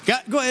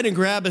Go ahead and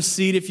grab a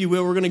seat, if you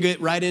will. We're going to get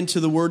right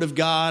into the Word of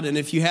God. And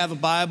if you have a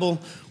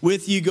Bible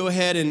with you, go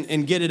ahead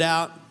and get it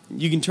out.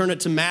 You can turn it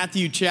to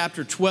Matthew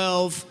chapter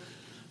 12.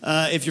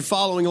 If you're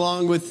following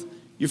along with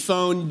your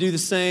phone, do the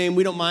same.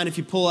 We don't mind if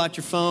you pull out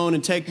your phone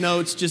and take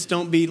notes. Just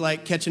don't be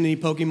like catching any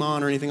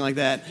Pokemon or anything like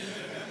that.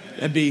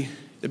 That'd be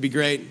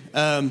great.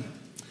 We're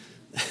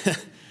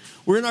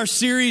in our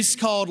series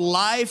called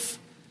Life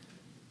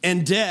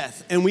and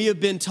Death. And we have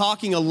been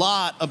talking a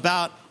lot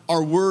about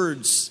our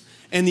words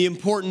and the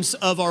importance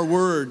of our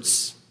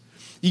words.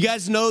 You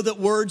guys know that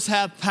words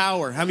have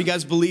power. How many of you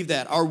guys believe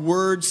that? Our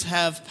words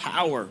have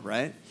power,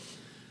 right?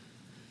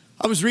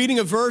 I was reading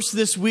a verse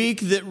this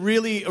week that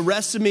really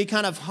arrested me,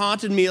 kind of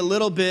haunted me a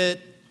little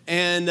bit,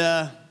 and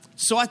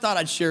so I thought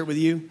I'd share it with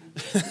you.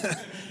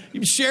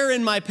 Share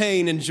in my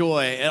pain and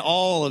joy, and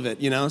all of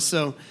it, you know.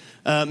 So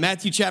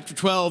Matthew chapter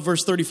 12,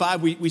 verse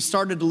 35, we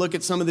started to look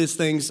at some of these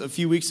things a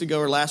few weeks ago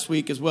or last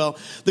week as well.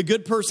 The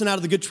good person out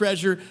of the good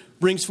treasure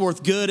brings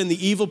forth good, and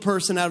the evil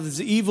person out of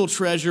his evil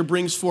treasure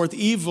brings forth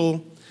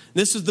evil.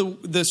 This is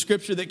the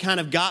scripture that kind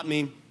of got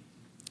me.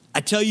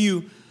 I tell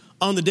you,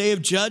 on the day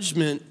of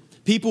judgment,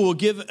 people will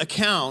give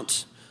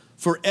account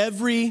for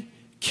every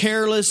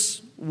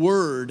careless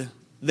word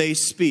they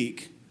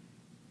speak.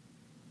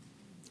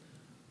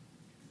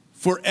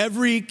 For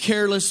every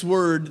careless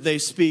word they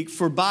speak.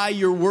 For by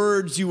your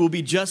words you will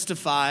be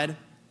justified,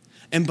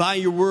 and by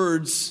your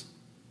words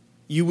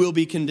you will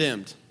be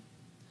condemned.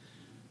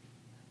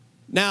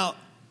 Now,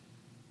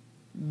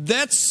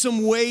 that's a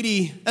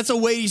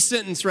weighty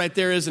sentence right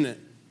there, isn't it?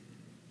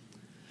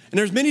 And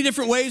there's many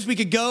different ways we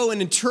could go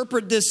and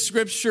interpret this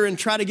scripture and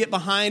try to get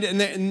behind it.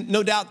 And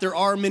no doubt there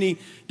are many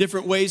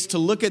different ways to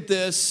look at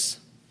this.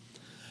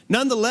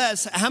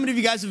 Nonetheless, how many of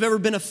you guys have ever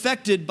been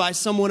affected by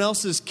someone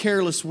else's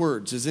careless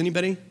words? Is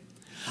anybody?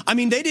 I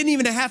mean, they didn't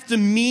even have to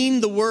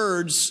mean the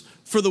words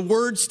for the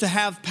words to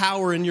have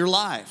power in your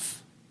life.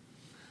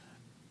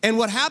 And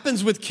what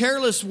happens with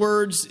careless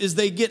words is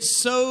they get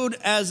sown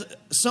as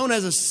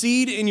a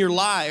seed in your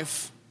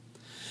life,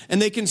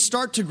 and they can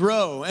start to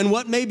grow. And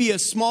what may be a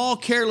small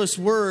careless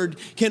word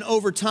can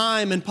over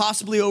time and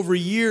possibly over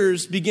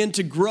years begin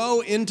to grow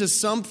into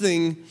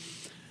something.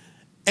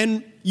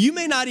 And you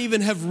may not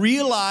even have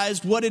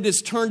realized what it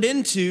has turned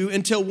into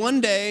until one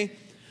day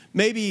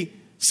maybe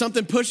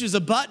something pushes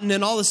a button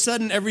and all of a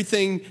sudden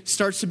everything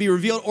starts to be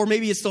revealed. Or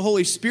maybe it's the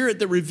Holy Spirit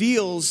that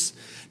reveals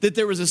that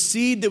there was a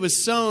seed that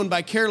was sown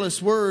by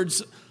careless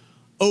words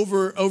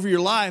over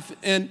your life.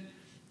 And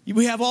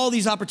we have all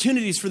these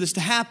opportunities for this to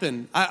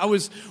happen.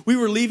 We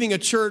were leaving a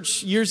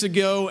church years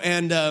ago,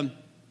 and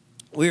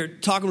we were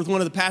talking with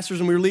one of the pastors,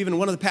 and we were leaving.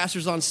 One of the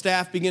pastors on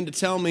staff began to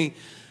tell me,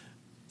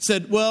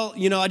 said, well,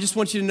 you know, I just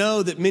want you to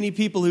know that many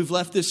people who've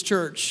left this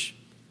church,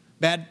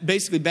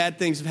 basically bad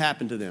things have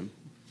happened to them.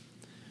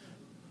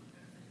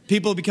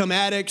 People have become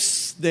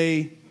addicts.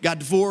 They got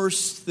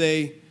divorced.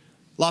 They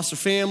lost their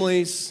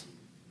families.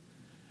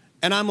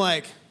 And I'm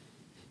like,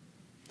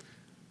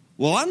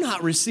 well, I'm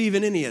not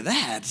receiving any of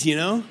that, you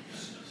know?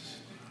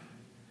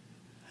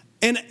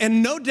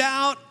 And no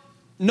doubt,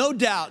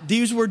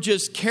 these were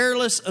just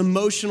careless,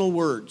 emotional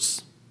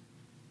words.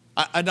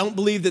 I don't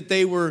believe that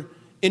they were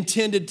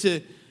intended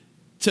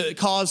to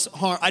cause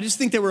harm. I just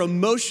think they were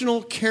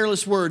emotional,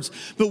 careless words.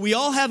 But we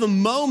all have a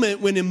moment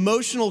when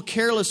emotional,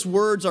 careless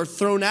words are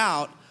thrown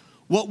out,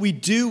 what we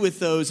do with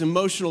those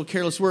emotional,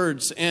 careless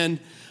words. And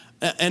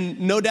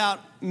no doubt,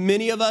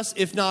 many of us,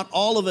 if not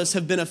all of us,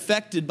 have been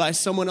affected by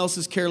someone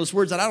else's careless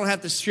words. And I don't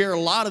have to share a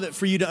lot of it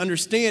for you to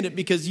understand it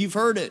because you've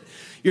heard it.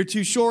 You're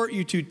too short,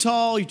 you're too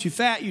tall, you're too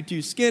fat, you're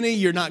too skinny,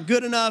 you're not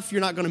good enough, you're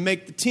not going to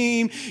make the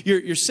team,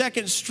 you're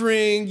second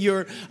string,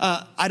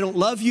 I don't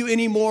love you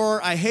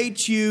anymore, I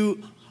hate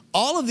you.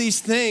 All of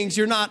these things,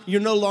 you're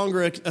no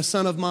longer a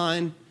son of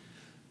mine.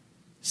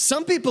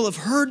 Some people have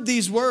heard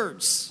these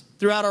words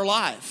throughout our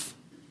life.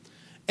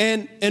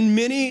 And a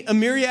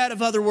myriad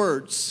of other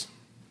words.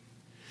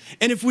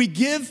 And if we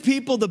give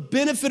people the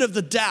benefit of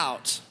the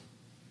doubt,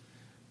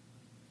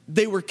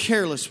 they were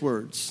careless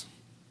words.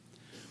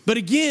 But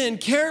again,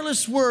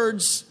 careless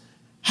words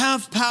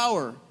have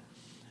power.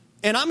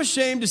 And I'm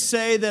ashamed to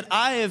say that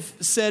I have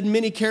said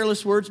many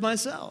careless words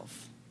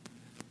myself.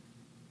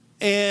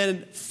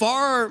 And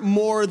far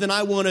more than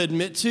I want to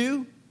admit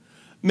to.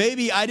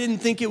 Maybe I didn't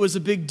think it was a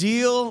big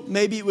deal.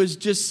 Maybe it was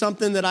just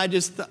something that I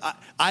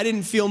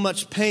didn't feel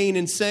much pain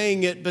in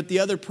saying it, but the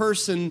other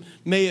person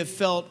may have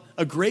felt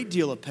a great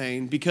deal of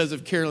pain because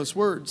of careless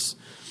words.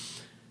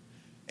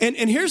 And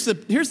here's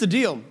the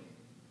deal.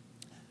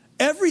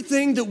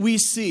 Everything that we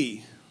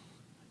see,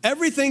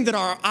 everything that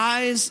our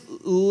eyes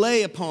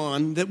lay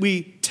upon, that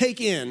we take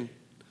in,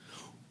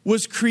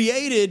 was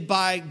created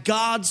by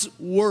God's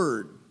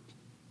word.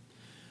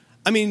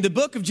 I mean, the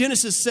book of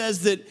Genesis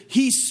says that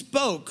he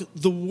spoke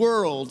the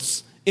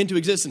worlds into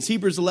existence.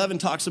 Hebrews 11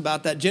 talks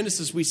about that.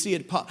 Genesis, we see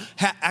it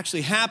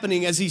actually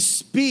happening as he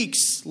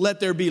speaks, let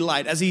there be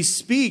light. As he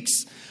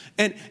speaks,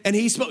 and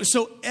he spoke.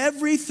 So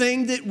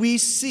everything that we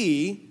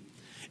see,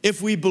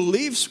 if we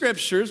believe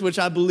scriptures, which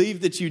I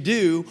believe that you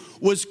do,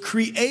 was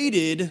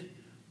created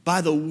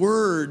by the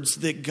words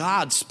that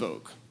God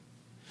spoke.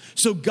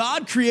 So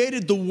God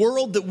created the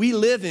world that we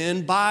live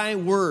in by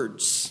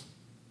words.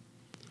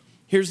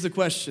 Here's the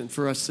question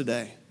for us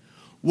today.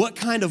 What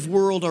kind of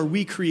world are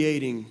we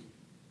creating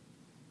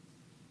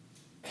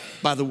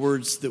by the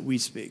words that we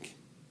speak?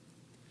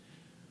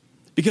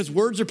 Because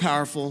words are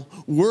powerful,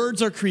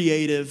 words are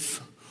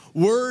creative,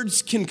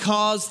 words can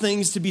cause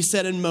things to be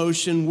set in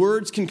motion,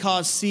 words can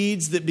cause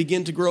seeds that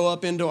begin to grow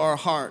up into our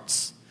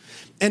hearts.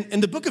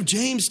 And the book of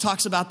James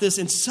talks about this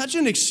in such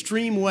an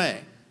extreme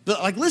way.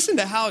 Like, listen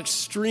to how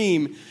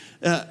extreme,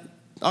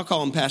 I'll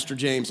call him Pastor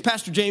James.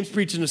 Pastor James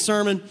preaching a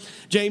sermon.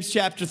 James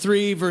chapter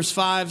 3, verse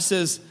 5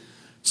 says,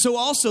 "So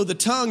also the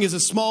tongue is a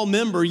small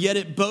member, yet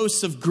it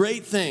boasts of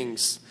great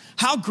things.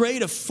 How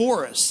great a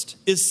forest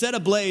is set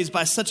ablaze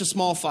by such a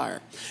small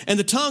fire. And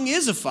the tongue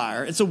is a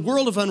fire. It's a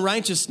world of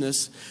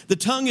unrighteousness. The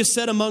tongue is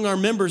set among our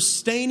members,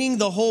 staining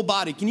the whole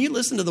body." Can you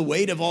listen to the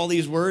weight of all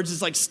these words?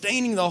 It's like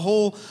staining the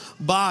whole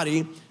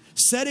body,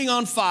 setting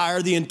on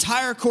fire the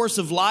entire course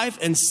of life,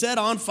 and set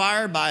on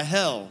fire by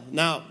hell.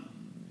 Now,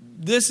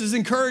 this is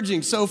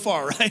encouraging so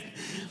far, right?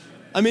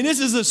 I mean, this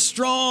is a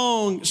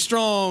strong,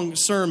 strong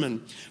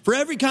sermon. "For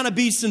every kind of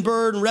beast and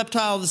bird and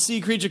reptile of the sea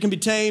creature can be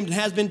tamed and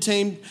has been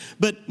tamed,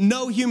 but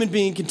no human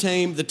being can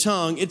tame the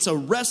tongue. It's a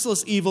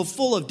restless evil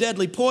full of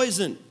deadly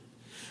poison.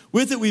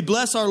 With it we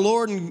bless our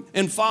Lord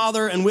and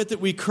Father, and with it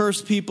we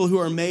curse people who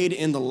are made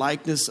in the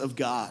likeness of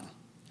God."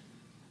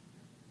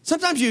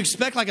 Sometimes you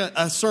expect like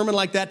a sermon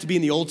like that to be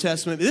in the Old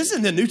Testament. This is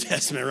in the New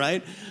Testament,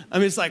 right? I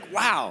mean, it's like,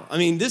 wow. I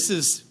mean, this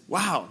is,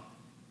 wow.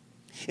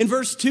 In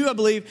verse 2, I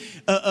believe,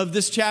 of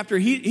this chapter,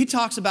 he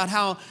talks about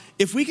how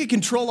if we could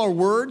control our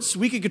words,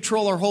 we could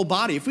control our whole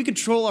body. If we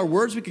control our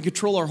words, we could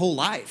control our whole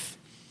life.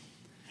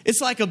 It's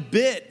like a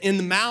bit in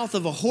the mouth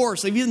of a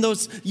horse. Like, even though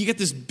you get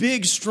this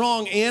big,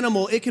 strong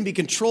animal, it can be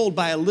controlled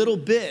by a little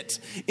bit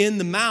in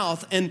the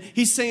mouth. And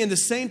he's saying the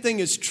same thing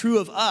is true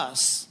of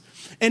us.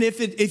 And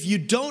if you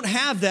don't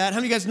have that, how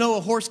many of you guys know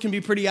a horse can be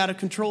pretty out of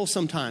control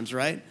sometimes,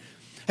 right?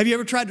 Have you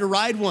ever tried to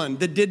ride one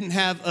that didn't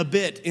have a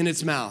bit in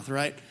its mouth,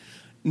 right?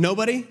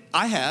 Nobody?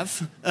 I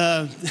have.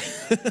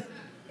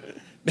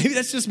 Maybe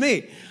that's just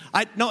me.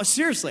 No,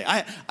 seriously.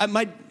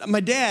 My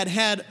dad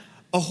had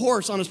a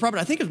horse on his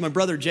property. I think it was my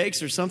brother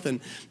Jake's or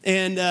something.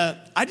 And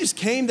I just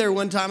came there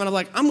one time and I'm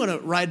like, I'm going to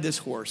ride this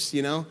horse,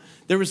 you know.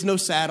 There was no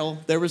saddle.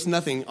 There was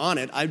nothing on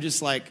it. I'm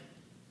just like,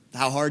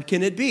 how hard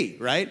can it be,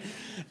 right?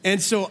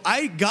 And so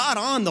I got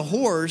on the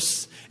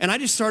horse and I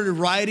just started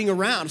riding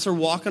around. I started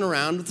walking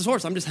around with this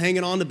horse. I'm just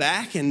hanging on the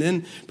back, and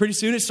then pretty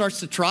soon it starts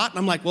to trot. And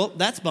I'm like, well,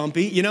 that's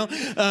bumpy, you know.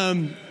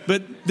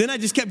 But then I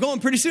just kept going.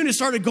 Pretty soon it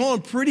started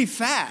going pretty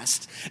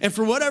fast. And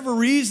for whatever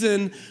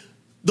reason,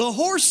 the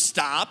horse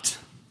stopped.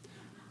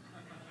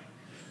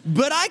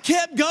 But I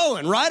kept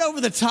going right over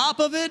the top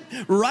of it,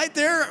 right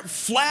there,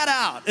 flat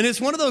out. And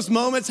it's one of those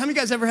moments. How many of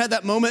you guys ever had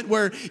that moment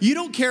where you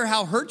don't care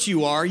how hurt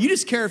you are? You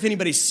just care if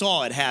anybody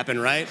saw it happen,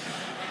 right?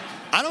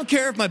 I don't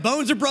care if my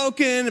bones are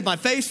broken, if my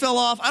face fell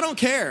off. I don't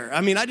care.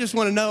 I mean, I just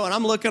want to know, and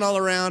I'm looking all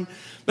around.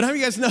 But how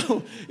many of you guys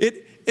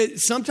know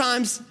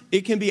sometimes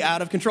it can be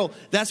out of control?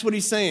 That's what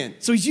he's saying.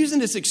 So he's using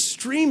this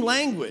extreme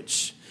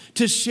language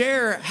to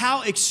share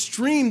how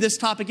extreme this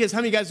topic is. How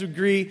many of you guys would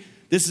agree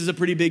this is a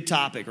pretty big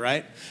topic,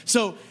 right?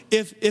 So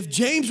if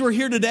James were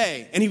here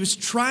today and he was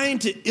trying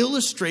to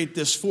illustrate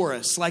this for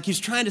us, like he's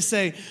trying to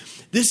say,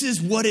 this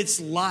is what it's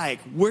like.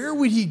 Where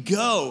would he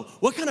go?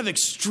 What kind of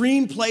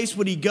extreme place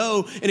would he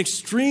go? And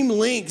extreme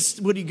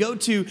lengths would he go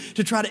to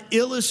try to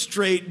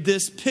illustrate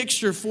this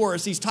picture for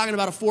us? He's talking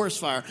about a forest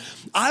fire.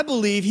 I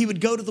believe he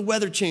would go to the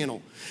Weather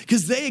Channel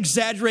because they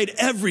exaggerate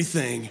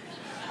everything.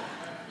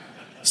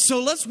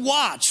 So let's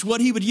watch what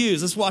he would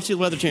use. Let's watch the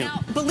Weather Channel.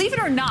 Now, believe it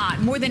or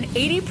not, more than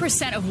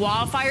 80% of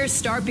wildfires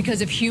start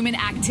because of human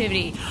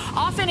activity.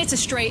 Often it's a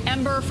stray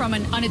ember from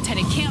an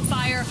unattended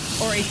campfire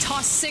or a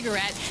tossed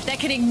cigarette that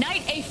can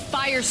ignite a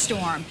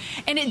firestorm.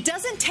 And it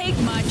doesn't take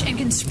much and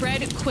can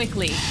spread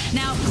quickly.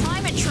 Now,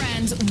 climate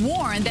trends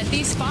warn that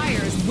these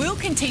fires will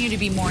continue to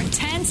be more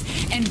intense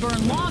and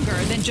burn longer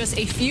than just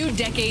a few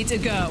decades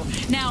ago.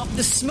 Now,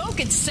 the smoke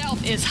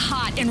itself is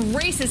hot and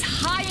races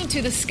high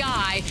into the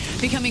sky,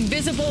 becoming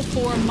visible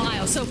for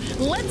miles. So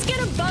let's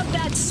get above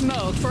that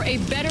smoke for a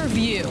better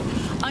view.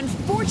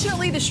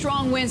 Unfortunately, the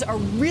strong winds are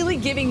really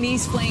giving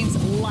these flames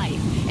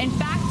life. In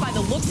fact, by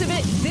the looks of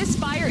it, this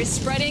fire is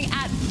spreading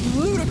at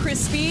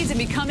ludicrous speeds and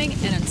becoming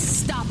an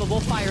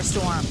unstoppable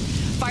firestorm.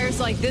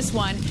 Fires like this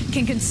one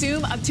can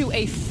consume up to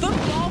a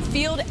football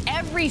field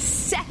every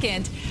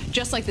second,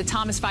 just like the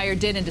Thomas Fire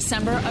did in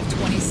December of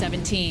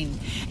 2017.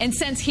 And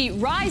since heat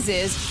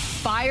rises,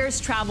 fires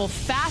travel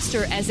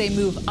faster as they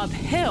move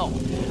uphill.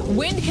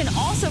 Wind can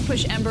also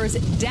push embers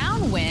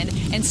downwind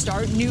and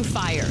start new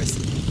fires.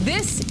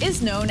 This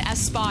is known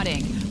as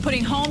spotting,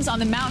 putting homes on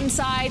the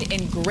mountainside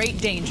in great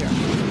danger.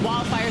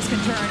 Wildfires can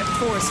turn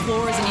forest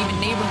floors and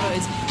even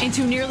neighborhoods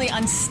into nearly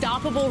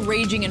unstoppable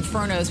raging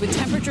infernos with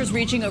temperatures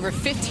reaching over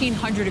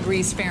 1,500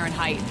 degrees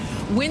Fahrenheit.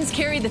 Winds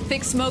carry the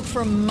thick smoke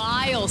for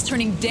miles,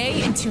 turning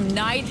day into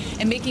night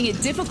and making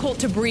it difficult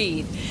to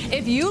breathe.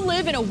 If you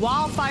live in a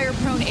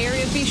wildfire-prone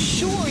area, be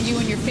sure you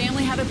and your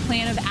family have a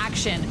plan of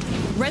action.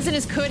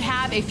 Residents could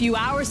have a few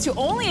hours to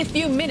only a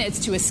few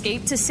minutes to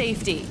escape to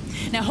safety.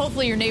 Now,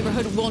 hopefully your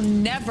neighborhood will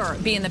never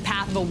be in the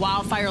path of a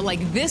wildfire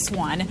like this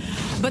one,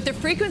 but the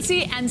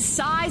frequency and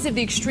size of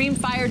the extreme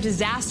fire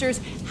disasters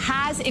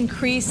has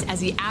increased as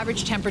the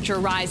average temperature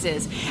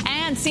rises.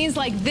 And scenes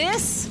like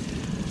this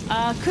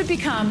could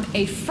become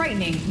a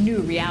frightening new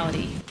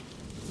reality.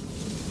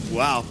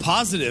 Wow,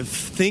 positive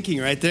thinking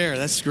right there.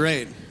 That's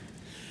great.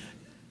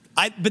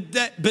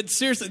 But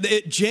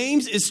seriously,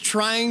 James is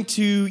trying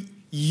to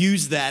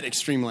use that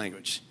extreme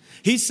language.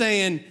 He's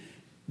saying,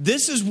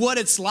 this is what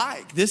it's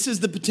like. This is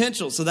the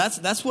potential. So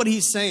that's what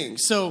he's saying.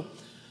 So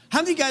how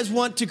many of you guys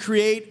want to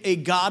create a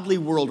godly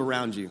world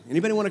around you?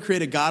 Anybody want to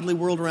create a godly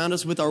world around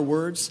us with our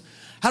words?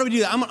 How do we do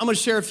that? I'm going to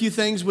share a few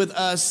things with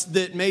us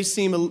that may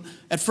seem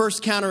at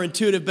first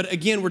counterintuitive, but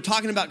again, we're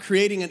talking about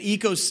creating an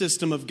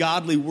ecosystem of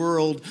godly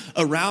world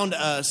around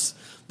us.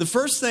 The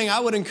first thing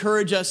I would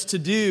encourage us to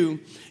do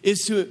is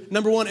to,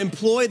 number one,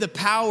 employ the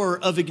power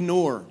of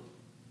ignore.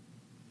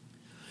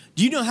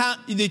 Do you know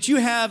that you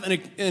have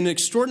an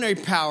extraordinary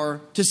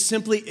power to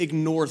simply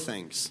ignore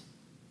things?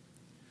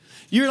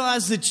 You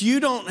realize that you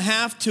don't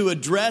have to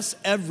address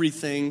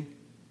everything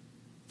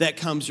that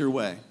comes your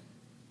way.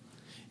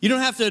 You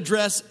don't have to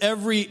address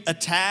every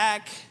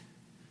attack.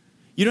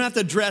 You don't have to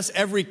address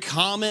every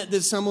comment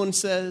that someone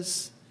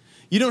says.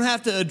 You don't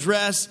have to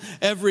address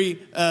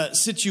every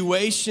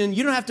situation.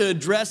 You don't have to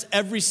address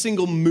every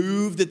single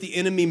move that the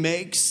enemy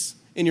makes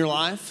in your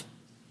life.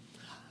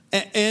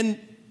 And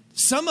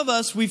some of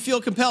us, we feel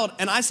compelled,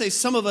 and I say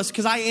some of us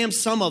because I am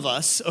some of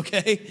us,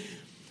 okay?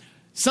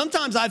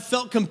 Sometimes I've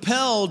felt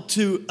compelled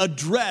to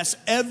address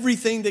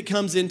everything that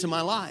comes into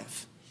my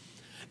life.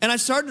 And I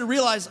started to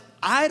realize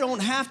I don't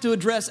have to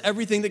address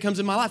everything that comes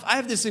in my life. I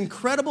have this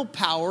incredible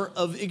power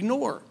of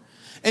ignore.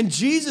 And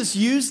Jesus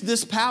used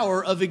this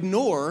power of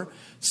ignore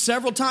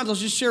several times. I'll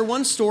just share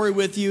one story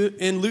with you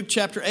in Luke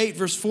chapter 8,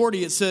 verse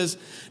 40. It says,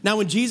 "Now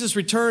when Jesus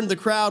returned, the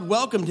crowd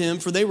welcomed him,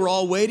 for they were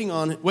all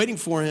waiting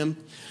for him.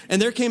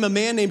 And there came a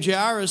man named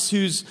Jairus,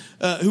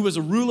 who was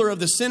a ruler of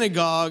the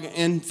synagogue.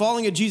 And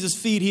falling at Jesus'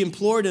 feet, he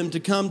implored him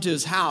to come to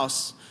his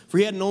house. For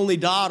he had an only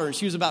daughter, and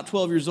she was about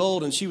 12 years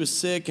old, and she was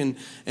sick and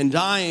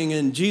dying.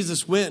 And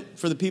Jesus went,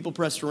 for the people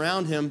pressed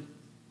around him.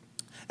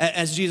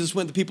 As Jesus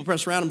went, the people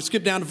pressed around him."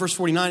 Skip down to verse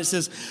 49. It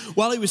says,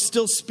 "While he was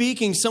still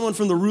speaking, someone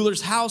from the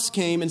ruler's house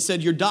came and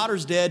said, 'Your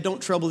daughter's dead.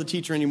 Don't trouble the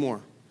teacher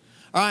anymore.'"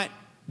 All right,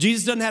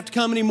 Jesus doesn't have to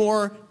come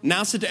anymore.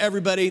 Announce it to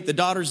everybody. The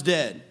daughter's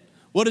dead.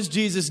 What does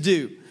Jesus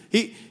do?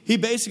 He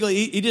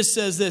basically just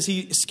says this.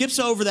 He skips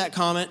over that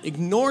comment,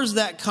 ignores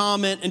that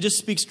comment, and just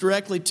speaks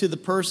directly to the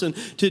person,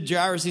 to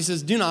Jairus. He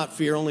says, "Do not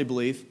fear, only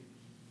believe."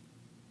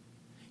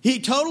 He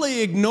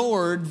totally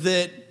ignored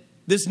that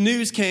this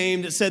news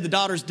came that said the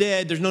daughter's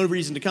dead. There's no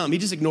reason to come. He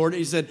just ignored it.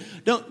 He said,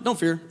 don't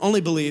fear, only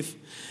believe,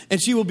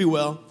 and she will be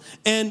well.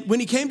 And when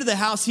he came to the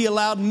house, he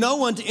allowed no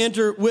one to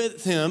enter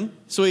with him.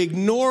 So he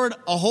ignored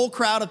a whole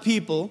crowd of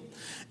people.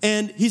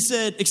 And he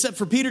said, except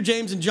for Peter,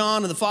 James, and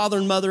John, and the father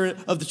and mother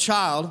of the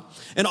child.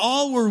 And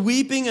all were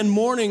weeping and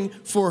mourning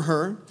for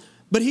her.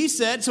 But he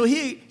said, so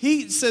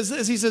he says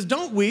this, he says,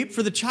 "Don't weep,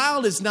 for the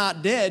child is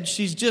not dead.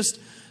 She's just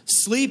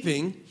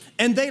sleeping."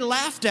 And they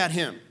laughed at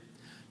him.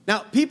 Now,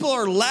 people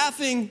are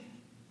laughing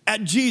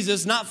at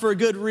Jesus, not for a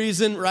good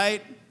reason,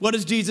 right? What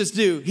does Jesus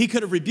do? He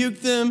could have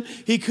rebuked them.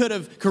 He could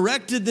have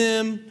corrected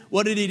them.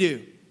 What did he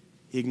do?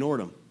 He ignored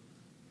them.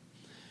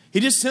 He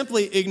just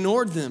simply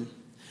ignored them.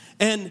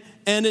 And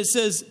it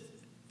says,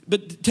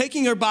 but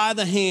taking her by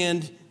the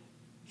hand,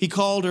 he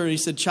called her and he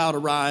said, "Child,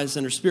 arise."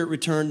 And her spirit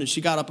returned, and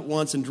she got up at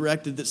once and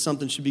directed that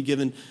something should be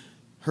given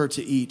her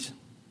to eat.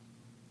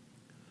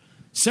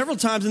 Several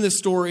times in this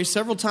story,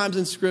 several times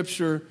in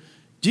Scripture,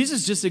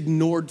 Jesus just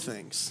ignored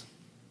things.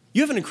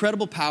 You have an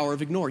incredible power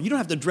of ignore. You don't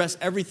have to address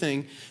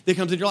everything that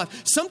comes into your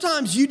life.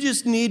 Sometimes you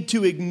just need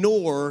to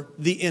ignore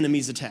the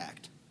enemy's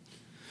attack.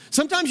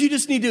 Sometimes you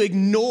just need to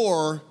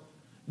ignore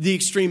the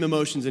extreme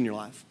emotions in your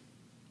life.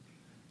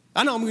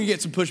 I know I'm going to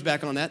get some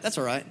pushback on that. That's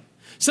all right.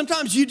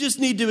 Sometimes you just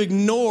need to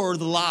ignore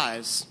the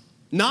lies.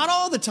 Not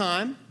all the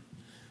time.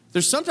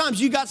 There's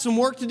sometimes you got some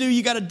work to do.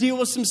 You got to deal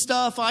with some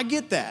stuff. I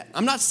get that.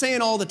 I'm not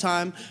saying all the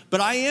time, but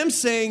I am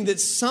saying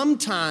that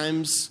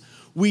sometimes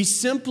we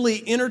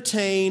simply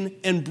entertain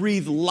and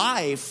breathe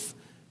life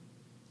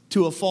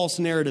to a false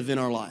narrative in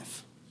our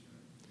life.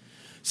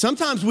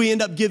 Sometimes we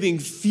end up giving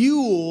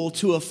fuel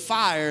to a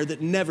fire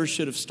that never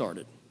should have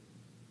started.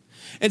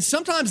 And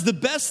sometimes the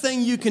best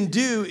thing you can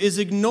do is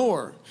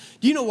ignore.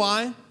 Do you know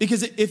why?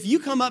 Because if you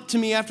come up to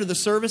me after the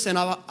service and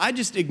I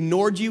just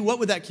ignored you, what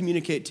would that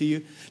communicate to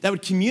you? That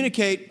would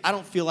communicate, I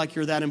don't feel like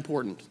you're that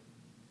important.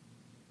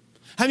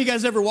 Have you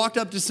guys ever walked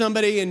up to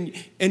somebody and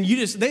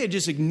they had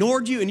just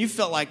ignored you and you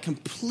felt like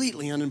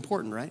completely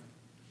unimportant, right?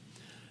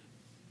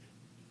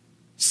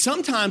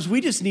 Sometimes we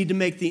just need to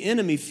make the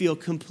enemy feel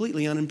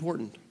completely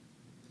unimportant.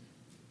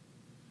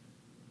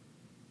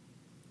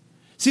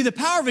 See, the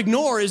power of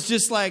ignore is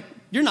just like,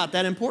 you're not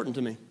that important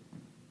to me.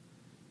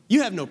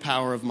 You have no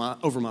power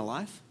over my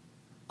life.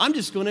 I'm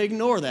just going to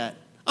ignore that.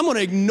 I'm going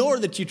to ignore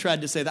that you tried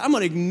to say that. I'm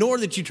going to ignore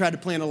that you tried to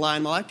plant a lie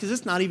in my life because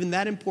it's not even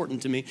that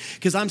important to me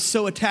because I'm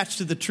so attached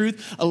to the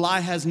truth, a lie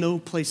has no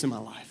place in my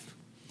life.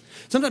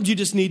 Sometimes you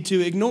just need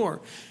to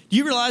ignore. Do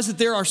you realize that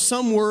there are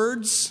some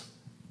words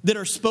that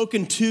are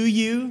spoken to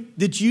you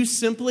that you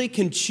simply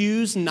can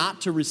choose not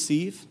to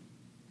receive?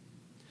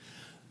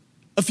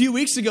 A few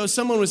weeks ago,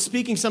 someone was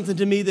speaking something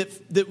to me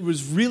that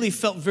was really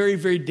felt very,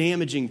 very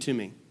damaging to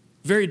me.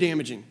 Very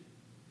damaging.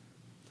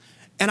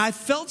 And I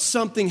felt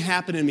something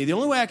happen in me. The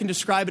only way I can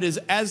describe it is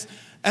as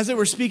they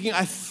were speaking,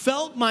 I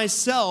felt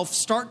myself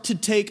start to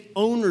take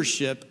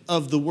ownership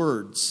of the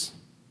words.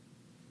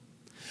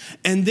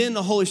 And then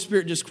the Holy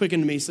Spirit just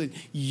quickened me. He said,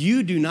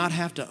 you do not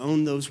have to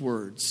own those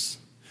words.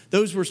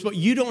 Those were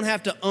you don't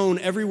have to own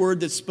every word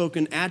that's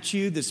spoken at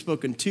you, that's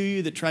spoken to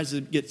you, that tries to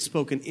get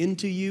spoken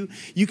into you.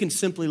 You can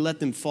simply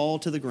let them fall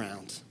to the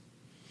ground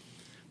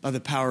by the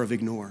power of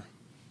ignore.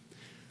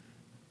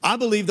 I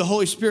believe the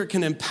Holy Spirit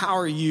can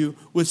empower you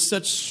with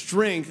such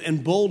strength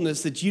and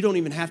boldness that you don't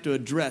even have to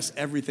address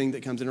everything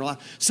that comes in your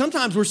life.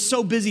 Sometimes we're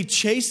so busy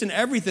chasing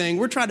everything,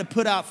 we're trying to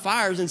put out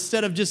fires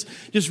instead of just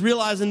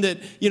realizing that,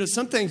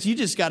 some things you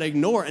just got to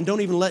ignore and don't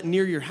even let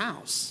near your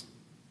house.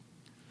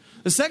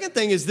 The second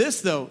thing is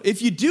this, though.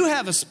 If you do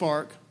have a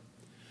spark,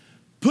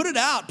 put it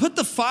out. Put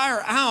the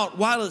fire out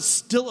while it's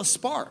still a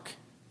spark.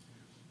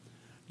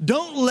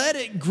 Don't let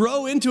it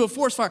grow into a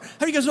forest fire.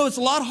 How do you guys know it's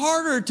a lot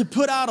harder to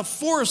put out a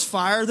forest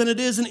fire than it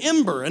is an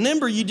ember? An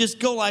ember, you just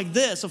go like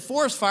this. A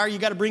forest fire, you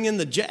got to bring in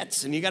the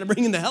jets and you got to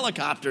bring in the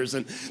helicopters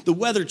and the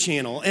Weather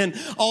Channel and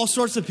all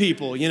sorts of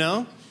people,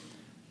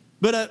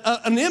 But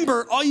an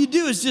ember, all you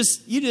do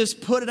is you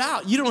just put it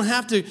out. You don't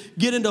have to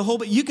get into a hole,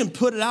 but you can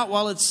put it out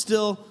while it's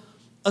still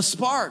a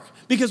spark.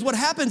 Because what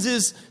happens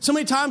is so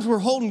many times we're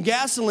holding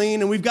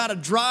gasoline and we've got a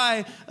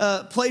dry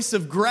place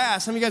of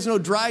grass. Some of you guys know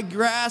dry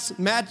grass,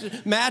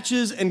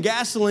 matches, and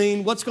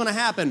gasoline. What's going to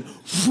happen?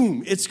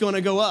 Boom, it's going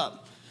to go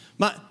up.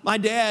 My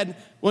dad,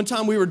 one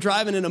time we were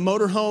driving in a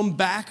motorhome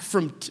back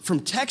from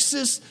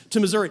Texas to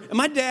Missouri. And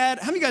my dad,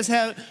 how many of you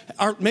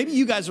guys maybe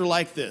you guys are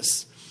like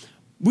this.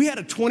 We had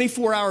a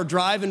 24-hour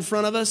drive in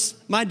front of us.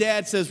 My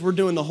dad says we're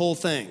doing the whole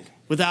thing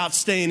without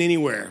staying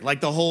anywhere,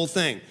 like the whole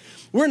thing.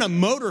 We're in a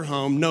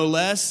motorhome, no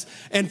less,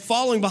 and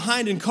following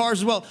behind in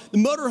cars as well. The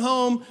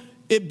motorhome,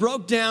 it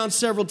broke down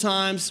several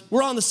times.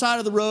 We're on the side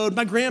of the road.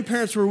 My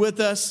grandparents were with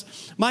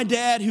us. My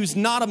dad, who's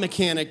not a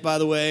mechanic, by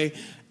the way,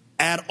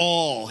 at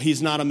all,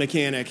 he's not a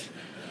mechanic.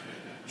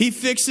 He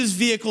fixes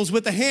vehicles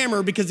with a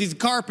hammer because he's a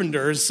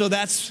carpenter, so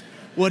that's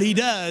what he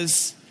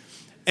does.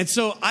 And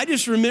so I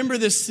just remember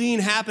this scene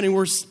happening.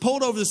 We're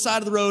pulled over the side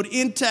of the road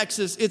in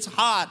Texas. It's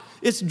hot.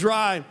 It's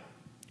dry.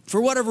 For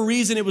whatever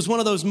reason, it was one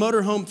of those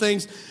motorhome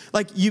things,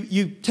 like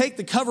you take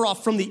the cover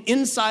off from the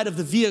inside of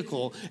the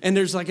vehicle, and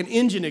there's like an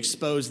engine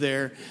exposed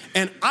there.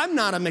 And I'm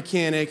not a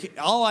mechanic.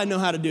 All I know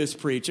how to do is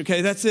preach,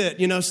 okay? That's it,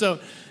 So,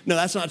 no,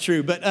 that's not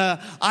true. But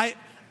I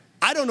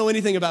don't know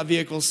anything about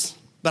vehicles,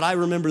 but I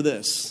remember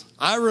this.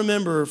 I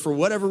remember, for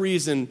whatever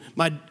reason,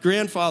 my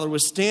grandfather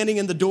was standing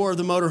in the door of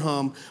the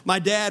motorhome. My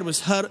dad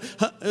was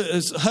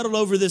huddled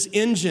over this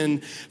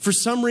engine, for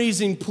some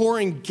reason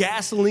pouring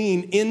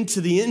gasoline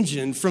into the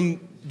engine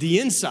from the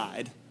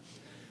inside.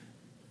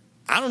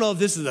 I don't know if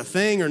this is a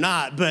thing or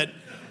not, but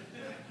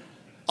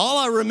all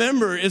I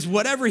remember is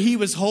whatever he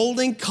was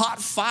holding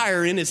caught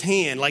fire in his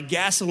hand, like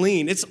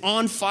gasoline. It's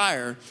on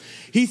fire.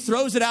 He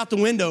throws it out the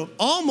window,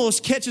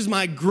 almost catches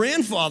my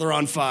grandfather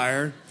on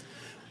fire.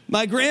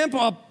 My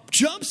grandpa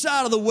jumps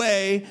out of the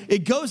way.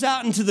 It goes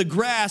out into the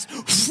grass.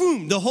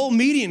 Boom, the whole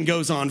median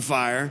goes on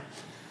fire.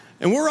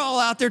 And we're all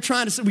out there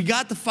we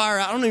got the fire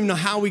out. I don't even know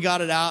how we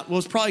got it out. Well,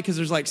 it's probably because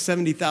there's like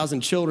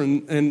 70,000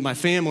 children in my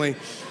family.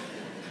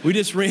 We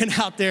just ran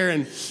out there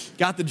and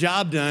got the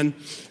job done.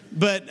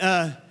 But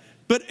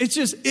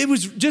it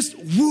was just,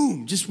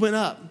 boom, just went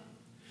up.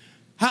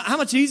 How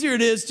much easier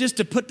it is just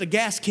to put the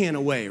gas can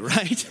away,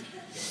 right?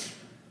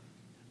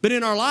 But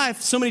in our life,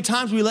 so many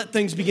times we let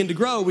things begin to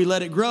grow. We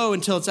let it grow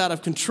until it's out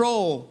of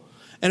control.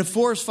 And a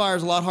forest fire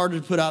is a lot harder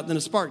to put out than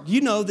a spark.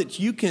 You know that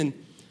you can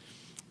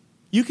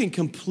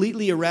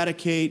completely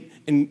eradicate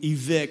and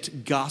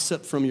evict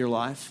gossip from your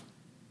life.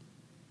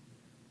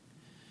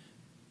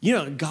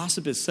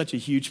 Gossip is such a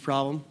huge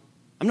problem.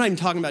 I'm not even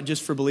talking about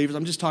just for believers.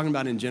 I'm just talking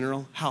about in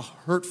general, how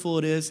hurtful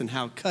it is and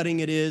how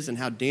cutting it is and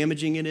how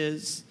damaging it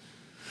is.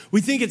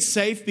 We think it's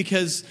safe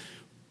because,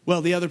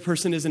 the other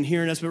person isn't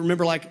hearing us. But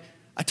remember, like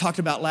I talked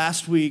about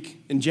last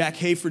week in Jack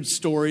Hayford's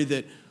story,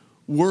 that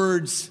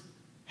words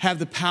have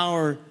the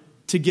power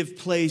to give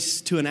place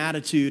to an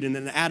attitude, and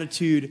an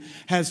attitude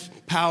has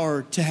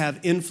power to have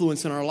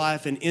influence in our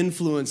life, and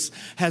influence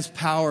has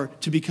power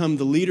to become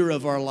the leader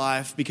of our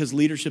life, because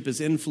leadership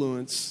is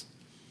influence.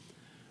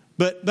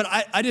 But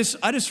I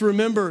just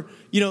remember,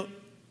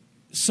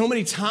 so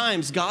many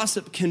times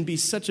gossip can be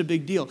such a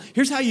big deal.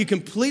 Here's how you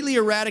completely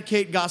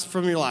eradicate gossip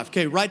from your life.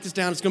 Okay, write this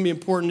down. It's going to be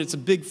important. It's a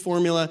big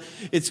formula.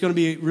 It's going to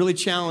be really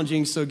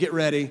challenging, so get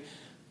ready.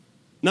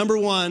 Number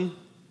one,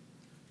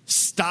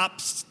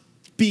 stop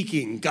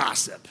speaking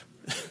gossip.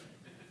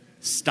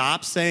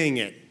 Stop saying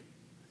it.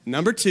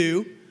 Number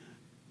two,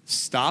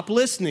 stop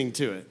listening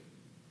to it.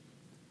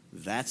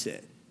 That's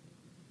it.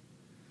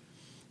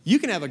 You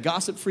can have a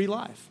gossip-free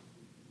life.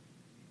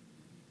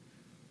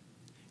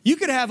 You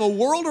could have a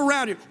world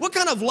around you. What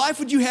kind of life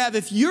would you have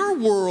if your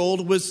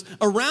world was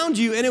around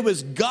you and it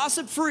was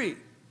gossip-free?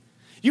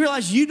 You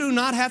realize you do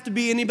not have to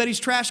be anybody's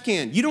trash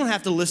can. You don't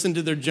have to listen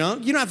to their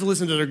junk. You don't have to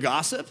listen to their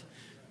gossip.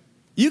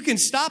 You can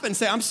stop and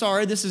say, I'm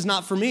sorry, this is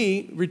not for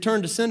me.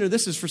 Return to sender.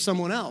 This is for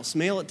someone else.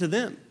 Mail it to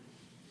them.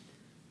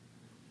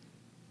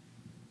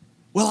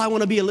 Well, I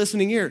want to be a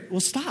listening ear. Well,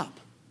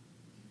 stop.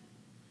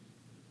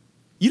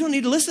 You don't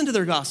need to listen to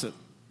their gossip.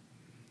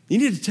 You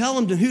need to tell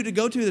them who to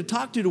go to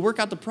talk to work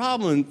out the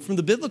problem from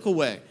the biblical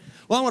way.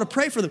 Well, I want to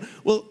pray for them.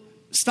 Well,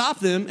 stop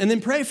them and then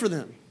pray for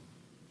them.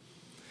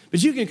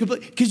 But you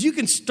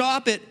can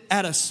stop it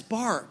at a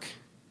spark.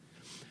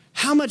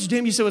 How much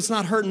damage you say, well, it's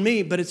not hurting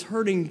me, but it's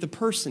hurting the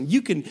person.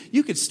 You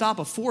could stop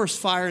a forest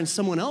fire in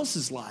someone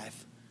else's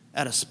life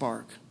at a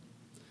spark.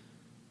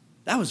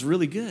 That was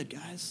really good,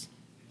 guys.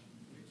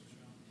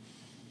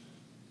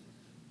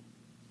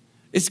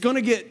 It's going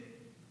to get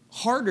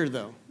harder,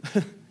 though.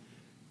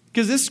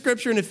 Because this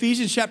scripture in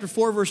Ephesians chapter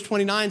 4, verse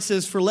 29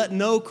 says, for let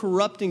no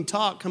corrupting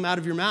talk come out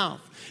of your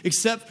mouth,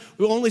 except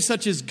only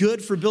such as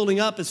good for building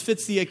up as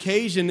fits the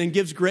occasion and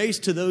gives grace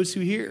to those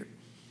who hear.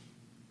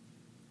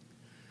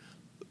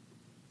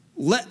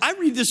 I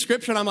read this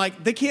scripture and I'm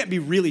like, they can't be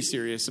really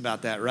serious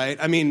about that, right?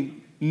 I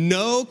mean,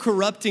 no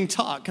corrupting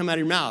talk come out of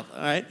your mouth, all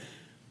right?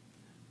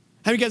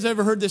 Have you guys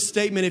ever heard this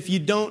statement, if you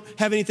don't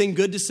have anything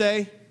good to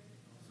say?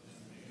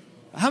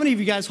 How many of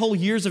you guys, whole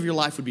years of your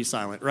life would be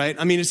silent, right?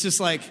 I mean, it's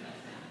just like,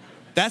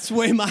 that's the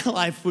way my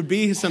life would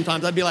be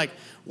sometimes. I'd be like,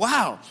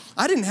 wow,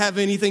 I didn't have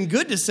anything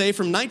good to say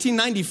from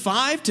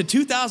 1995 to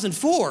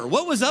 2004.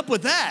 What was up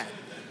with that?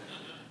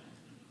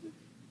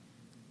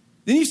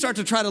 Then you start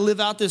to try to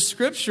live out this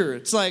scripture.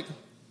 It's like,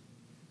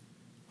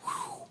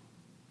 whew.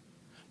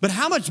 But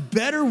how much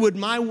better would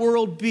my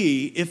world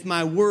be if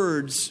my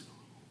words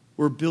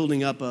were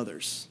building up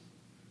others?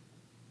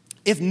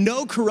 If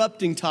no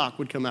corrupting talk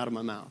would come out of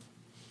my mouth.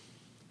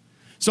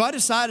 So I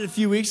decided a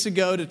few weeks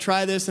ago to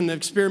try this and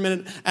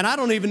experiment it. And I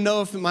don't even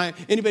know if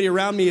anybody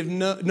around me have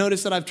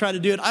noticed that I've tried to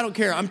do it. I don't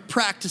care. I'm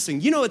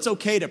practicing. You know it's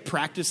okay to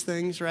practice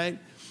things, right?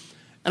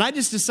 And I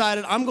just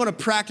decided I'm going to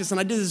practice,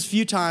 and I did this a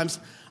few times.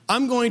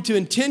 I'm going to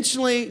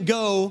intentionally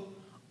go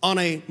on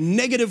a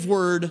negative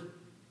word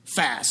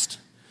fast.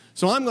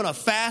 So I'm going to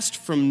fast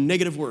from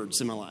negative words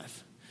in my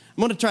life.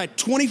 I'm going to try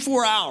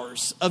 24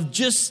 hours of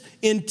just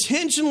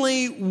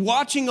intentionally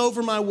watching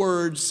over my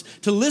words,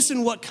 to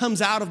listen what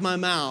comes out of my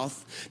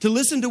mouth, to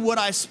listen to what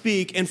I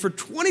speak. And for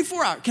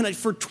 24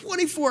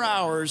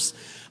 hours,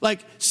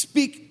 like,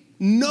 speak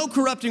no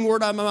corrupting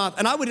word out of my mouth.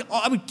 And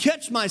I would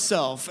catch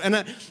myself, and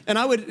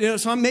I would,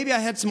 so maybe I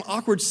had some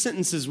awkward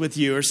sentences with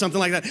you or something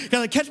like that.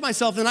 I'd catch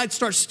myself, and I'd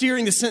start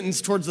steering the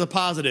sentence towards the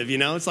positive,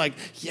 It's like,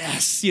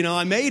 yes,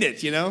 I made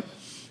it,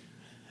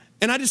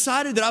 And I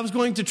decided that I was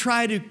going to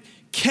try to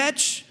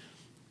catch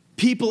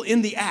people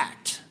in the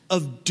act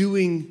of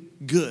doing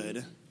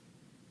good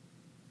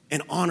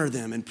and honor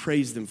them and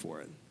praise them for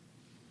it.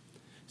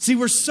 See,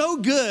 we're so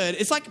good.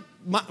 It's like,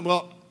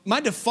 my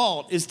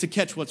default is to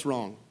catch what's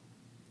wrong.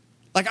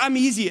 Like, I'm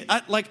easy.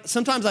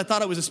 Sometimes I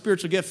thought it was a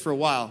spiritual gift for a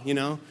while,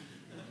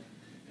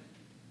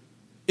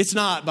 It's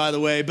not, by the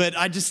way, but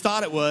I just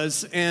thought it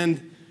was.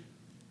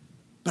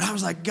 But I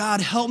was like,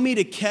 God, help me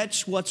to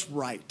catch what's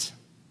right.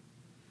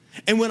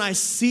 And when I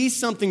see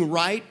something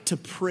right, to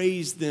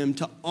praise them,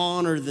 to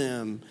honor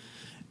them,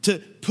 to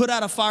put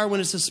out a fire when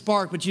it's a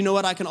spark. But you know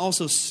what? I can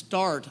also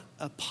start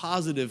a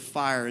positive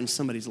fire in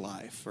somebody's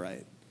life,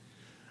 right?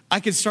 I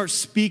can start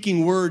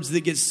speaking words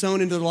that get sown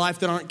into their life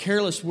that aren't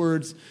careless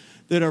words,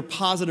 that are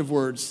positive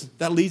words.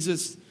 That leads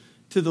us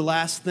to the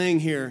last thing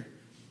here.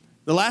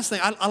 The last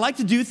thing, I like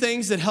to do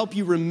things that help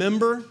you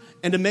remember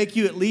and to make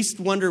you at least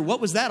wonder,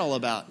 what was that all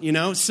about,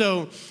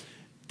 So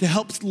to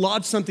help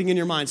lodge something in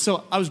your mind.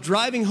 So I was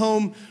driving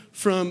home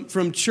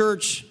from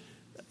church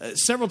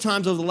several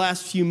times over the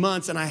last few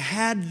months, and I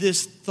had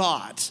this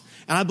thought.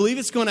 And I believe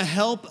it's going to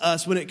help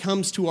us when it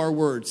comes to our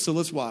words. So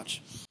let's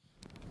watch.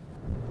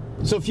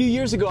 So a few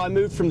years ago, I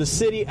moved from the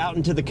city out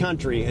into the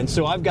country. And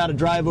so I've got to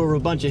drive over a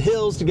bunch of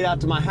hills to get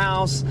out to my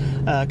house,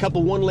 a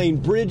couple one-lane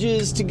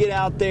bridges to get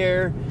out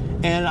there.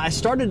 And I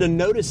started to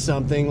notice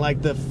something,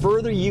 like the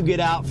further you get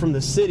out from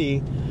the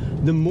city,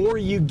 the more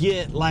you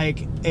get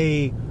like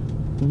a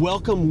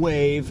welcome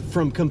wave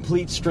from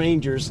complete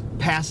strangers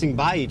passing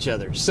by each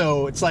other.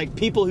 So it's like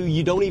people who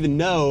you don't even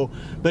know,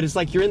 but it's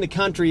like you're in the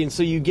country, and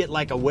so you get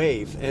like a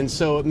wave. And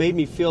so it made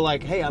me feel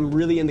like, hey, I'm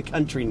really in the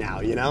country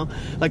now,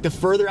 Like the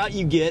further out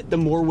you get, the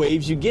more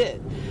waves you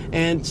get.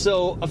 And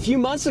so a few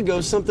months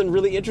ago, something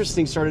really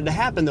interesting started to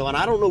happen, though, and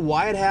I don't know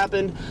why it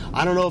happened.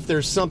 I don't know if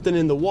there's something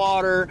in the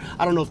water.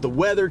 I don't know if the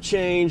weather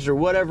changed or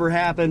whatever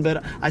happened,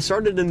 but I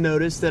started to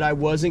notice that I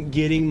wasn't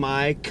getting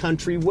my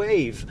country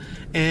wave.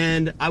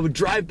 And I would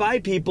drive drive by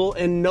people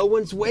and no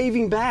one's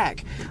waving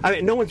back. I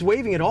mean, no one's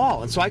waving at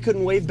all. And so I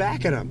couldn't wave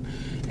back at them.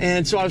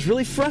 And so I was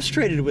really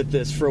frustrated with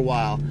this for a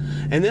while.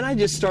 And then I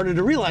just started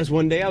to realize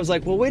one day, I was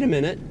like, well, wait a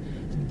minute.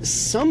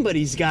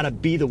 Somebody's got to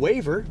be the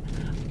waver.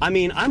 I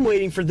mean, I'm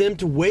waiting for them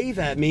to wave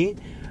at me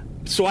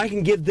so I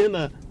can give them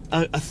a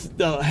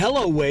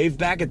hello wave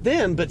back at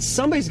them, but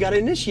somebody's got to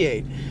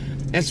initiate.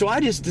 And so I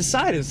just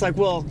decided, it's like,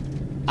 well,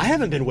 I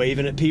haven't been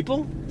waving at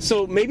people.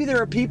 So maybe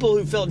there are people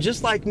who felt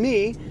just like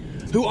me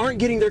who aren't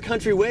getting their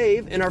country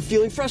wave and are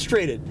feeling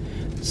frustrated.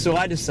 So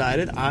I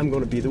decided I'm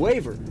going to be the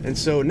waver. And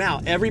so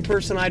now every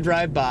person I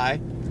drive by,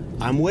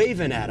 I'm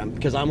waving at them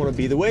because I'm going to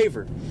be the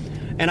waver.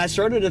 And I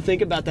started to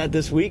think about that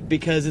this week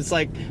because it's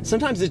like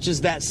sometimes it's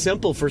just that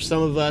simple for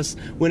some of us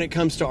when it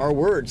comes to our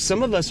words.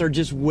 Some of us are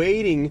just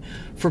waiting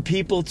for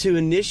people to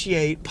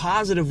initiate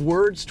positive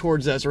words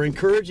towards us or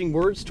encouraging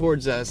words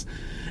towards us.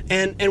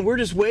 And we're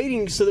just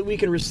waiting so that we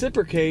can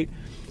reciprocate.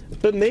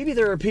 But maybe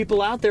there are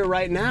people out there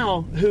right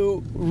now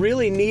who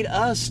really need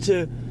us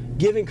to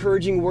give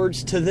encouraging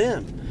words to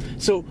them.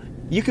 So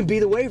you can be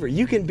the waver.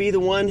 You can be the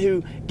one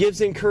who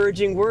gives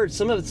encouraging words.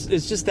 Some of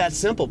it's just that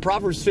simple.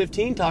 Proverbs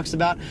 15 talks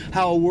about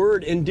how a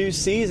word in due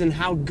season,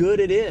 how good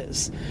it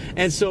is.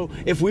 And so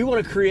if we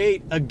want to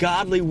create a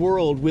godly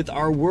world with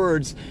our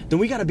words, then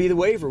we got to be the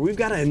waver. We've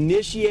got to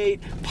initiate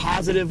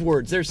positive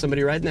words. There's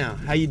somebody right now.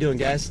 How you doing,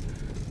 guys?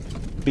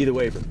 Be the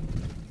waver.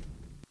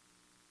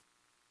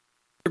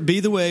 Be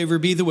the waver,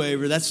 be the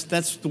waver. That's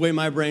the way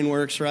my brain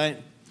works,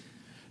 right?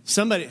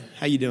 Somebody,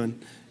 how you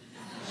doing?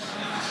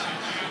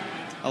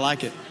 I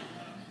like it.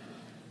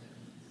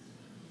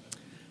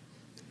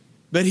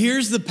 But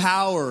here's the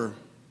power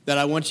that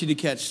I want you to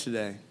catch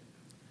today.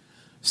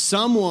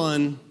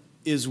 Someone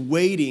is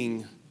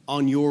waiting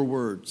on your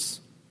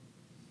words.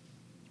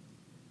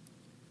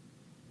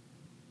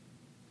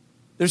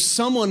 There's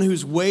someone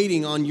who's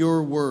waiting on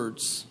your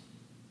words.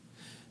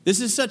 This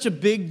is such a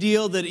big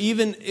deal that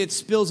even it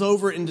spills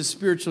over into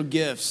spiritual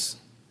gifts,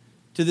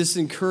 to this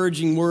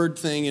encouraging word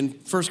thing. In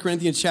 1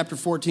 Corinthians chapter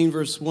 14,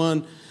 verse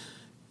 1,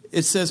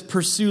 it says,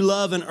 pursue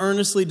love and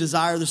earnestly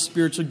desire the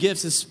spiritual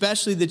gifts,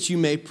 especially that you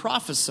may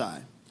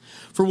prophesy.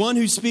 For one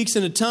who speaks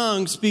in a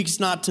tongue speaks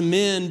not to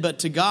men, but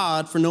to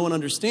God, for no one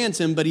understands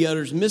him, but he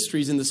utters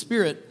mysteries in the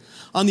Spirit.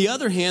 On the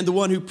other hand, the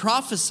one who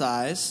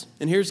prophesies,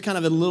 and here's kind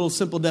of a little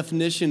simple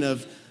definition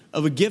of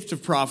a gift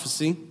of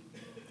prophecy.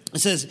 It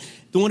says,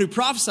 the one who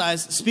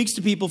prophesies speaks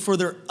to people for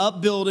their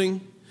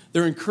upbuilding,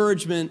 their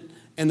encouragement,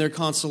 and their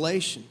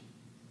consolation.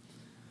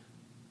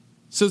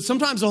 So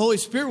sometimes the Holy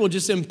Spirit will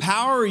just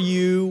empower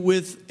you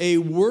with a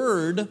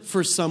word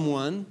for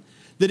someone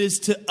that is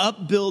to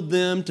upbuild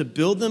them, to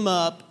build them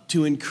up,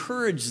 to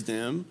encourage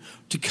them,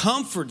 to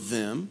comfort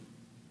them.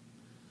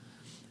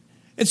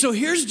 And so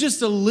here's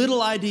just a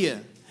little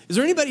idea. Is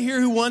there anybody here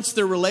who wants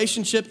their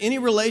relationship, any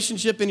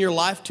relationship in your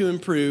life to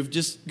improve?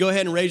 Just go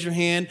ahead and raise your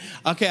hand.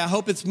 Okay, I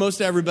hope it's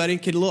most everybody.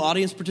 Get a little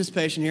audience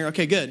participation here.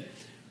 Okay, good.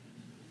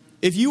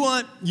 If you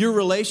want your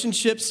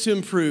relationships to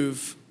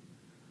improve,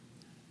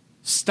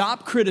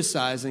 stop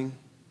criticizing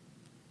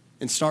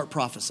and start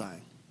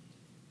prophesying.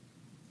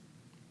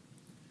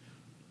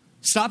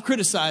 Stop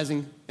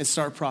criticizing and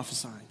start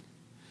prophesying.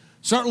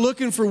 Start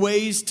looking for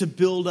ways to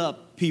build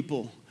up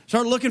people.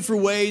 Start looking for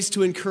ways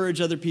to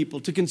encourage other people,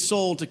 to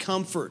console, to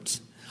comfort.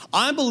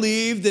 I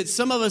believe that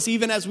some of us,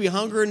 even as we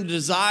hunger and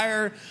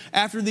desire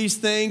after these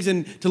things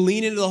and to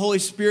lean into the Holy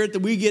Spirit, that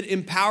we get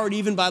empowered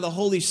even by the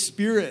Holy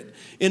Spirit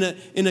in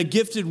a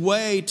gifted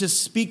way to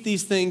speak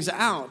these things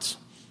out.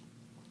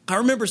 I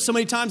remember so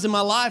many times in my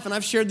life, and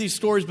I've shared these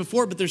stories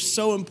before, but they're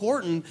so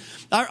important.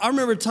 I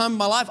remember a time in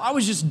my life, I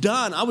was just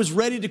done. I was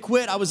ready to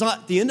quit. I was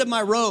at the end of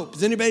my rope.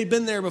 Has anybody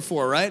been there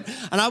before, right?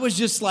 And I was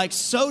just like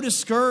so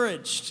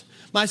discouraged.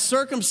 My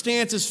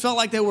circumstances felt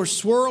like they were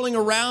swirling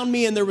around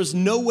me and there was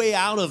no way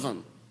out of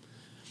them.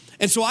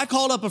 And so I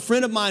called up a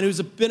friend of mine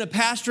who's been a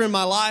pastor in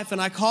my life,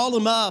 and I called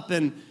him up,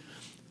 and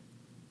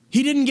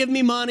he didn't give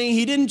me money.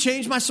 He didn't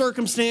change my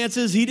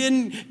circumstances. He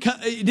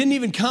didn't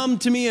even come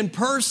to me in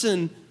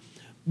person.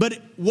 But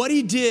what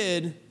he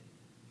did,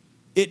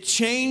 it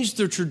changed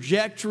the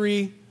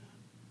trajectory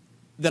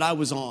that I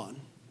was on.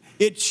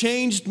 It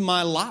changed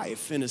my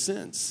life in a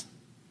sense.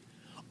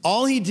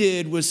 All he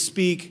did was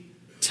speak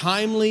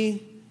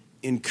timely,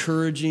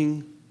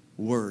 encouraging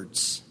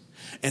words.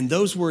 And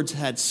those words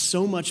had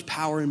so much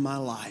power in my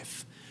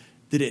life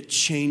that it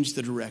changed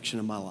the direction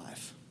of my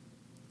life.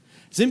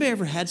 Has anybody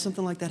ever had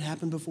something like that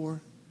happen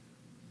before?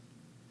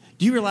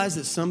 Do you realize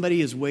that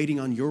somebody is waiting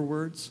on your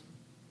words?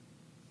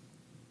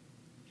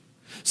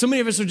 So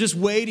many of us are just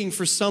waiting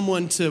for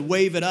someone to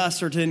wave at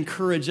us or to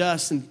encourage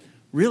us. And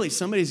really,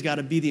 somebody's got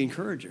to be the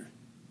encourager.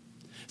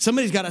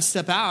 Somebody's got to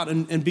step out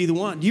and be the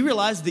one. Do you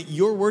realize that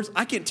your words,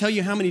 I can't tell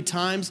you how many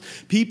times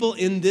people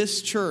in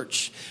this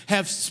church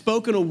have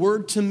spoken a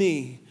word to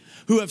me,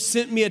 who have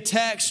sent me a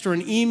text or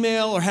an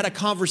email or had a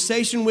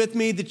conversation with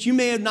me that you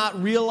may have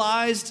not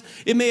realized.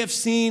 It may have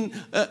seemed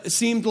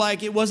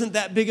like it wasn't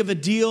that big of a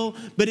deal,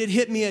 but it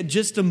hit me at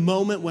just a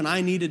moment when I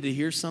needed to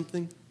hear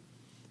something.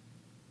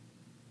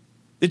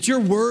 That your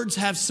words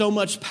have so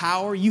much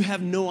power, you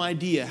have no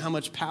idea how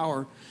much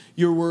power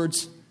your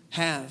words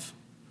have.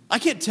 I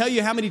can't tell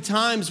you how many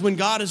times when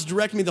God has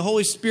directed me, the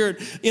Holy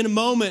Spirit, in a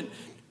moment,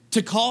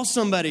 to call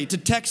somebody, to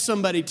text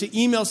somebody, to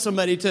email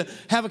somebody, to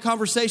have a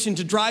conversation,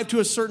 to drive to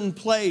a certain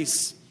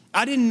place.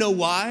 I didn't know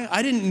why.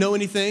 I didn't know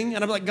anything.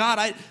 And I'm like, God,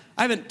 I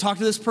haven't talked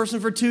to this person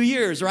for 2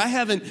 years, or I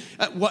haven't,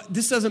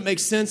 this doesn't make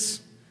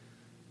sense.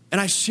 And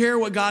I share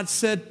what God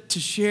said to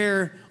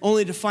share,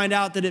 only to find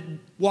out that it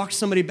walked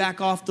somebody back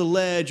off the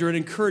ledge, or it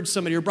encouraged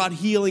somebody, or brought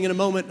healing in a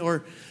moment,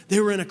 or they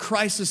were in a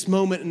crisis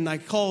moment and I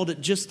called at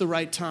just the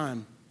right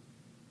time.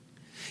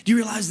 Do you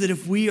realize that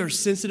if we are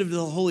sensitive to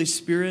the Holy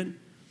Spirit,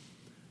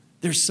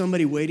 there's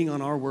somebody waiting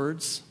on our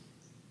words?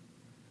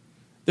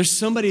 There's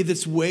somebody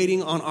that's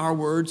waiting on our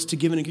words to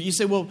give an encouragement. You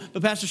say, well,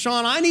 but Pastor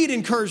Sean, I need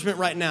encouragement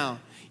right now.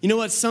 You know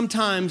what?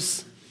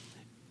 Sometimes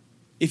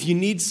if you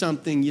need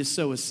something, you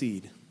sow a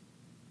seed.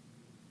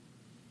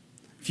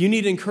 If you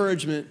need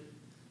encouragement,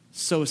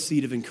 sow a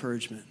seed of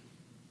encouragement.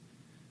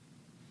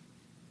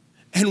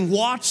 And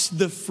watch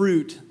the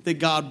fruit that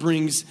God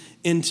brings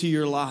into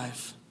your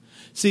life.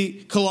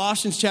 See,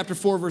 Colossians chapter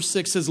 4, verse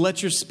 6 says,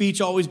 let your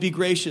speech always be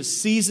gracious,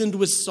 seasoned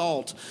with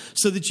salt,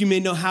 so that you may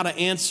know how to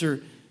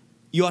answer.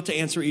 You ought to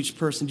answer each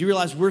person. Do you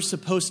realize we're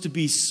supposed to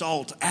be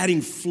salt,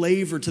 adding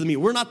flavor to the meal?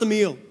 We're not the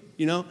meal,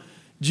 you know.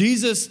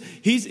 Jesus,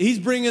 he's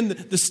bringing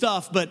the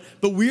stuff, but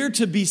we're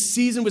to be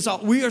seasoned with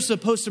salt. We are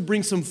supposed to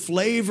bring some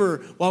flavor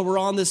while we're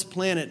on this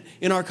planet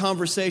in our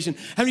conversation.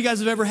 How many of you guys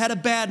have ever had a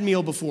bad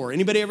meal before?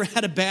 Anybody ever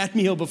had a bad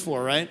meal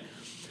before, right?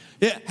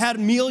 Had a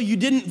meal you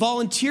didn't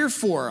volunteer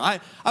for. I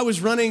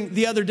was running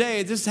the other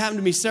day. This happened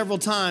to me several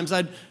times.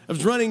 I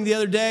was running the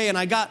other day, and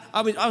I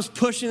was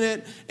pushing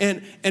it,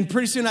 and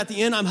pretty soon at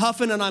the end, I'm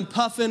huffing and I'm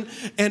puffing,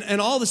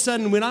 and all of a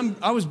sudden, when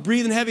I was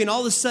breathing heavy, and all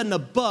of a sudden, a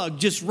bug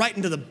just right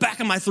into the back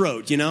of my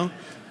throat, you know?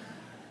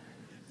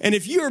 And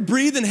if you are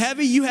breathing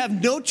heavy, you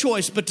have no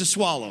choice but to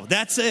swallow.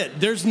 That's it.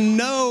 There's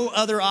no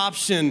other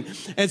option.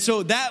 And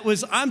so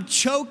I'm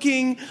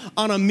choking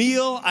on a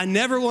meal I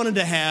never wanted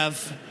to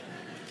have.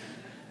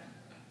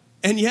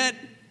 And yet,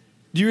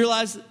 do you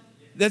realize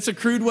that's a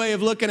crude way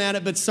of looking at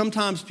it, but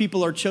sometimes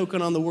people are choking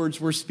on the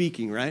words we're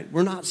speaking, right?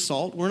 We're not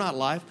salt. We're not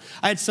life.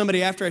 I had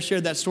somebody, after I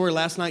shared that story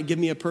last night, give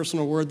me a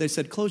personal word. They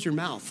said, close your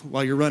mouth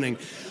while you're running.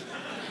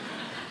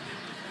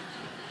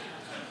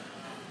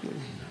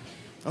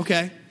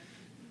 Okay.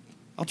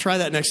 I'll try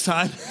that next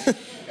time.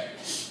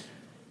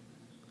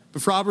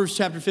 But Proverbs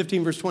chapter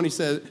 15, verse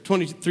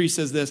 23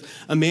 says this,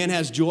 a man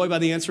has joy by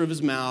the answer of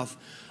his mouth,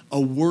 a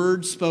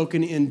word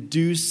spoken in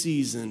due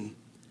season.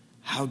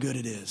 How good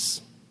it is.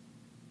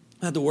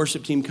 I had the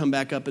worship team come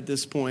back up at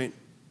this point.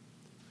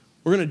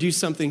 We're going to do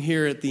something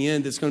here at the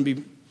end that's going to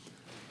be,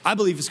 I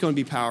believe it's going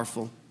to be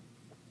powerful.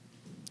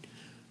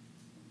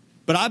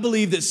 But I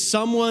believe that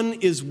someone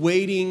is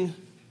waiting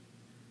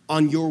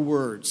on your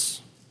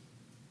words.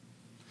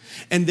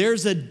 And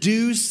there's a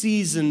due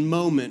season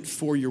moment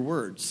for your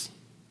words.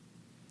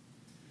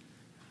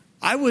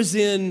 I was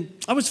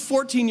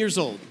 14 years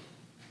old.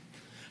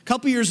 A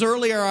couple years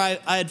earlier, I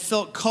had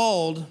felt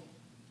called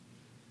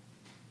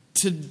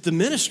to the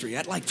ministry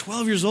at like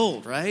 12 years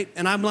old, right?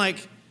 And I'm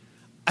like,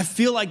 I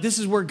feel like this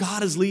is where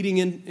God is leading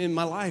in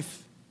my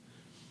life.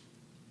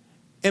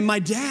 And my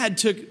dad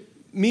took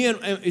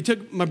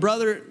my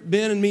brother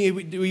Ben and me,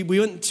 we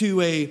went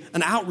to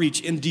an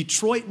outreach in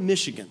Detroit,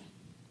 Michigan.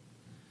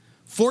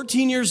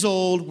 14 years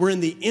old, we're in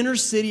the inner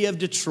city of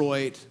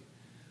Detroit.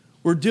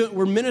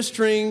 We're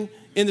ministering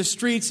in the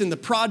streets, in the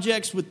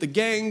projects with the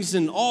gangs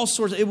and all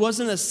sorts. It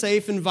wasn't a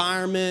safe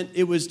environment.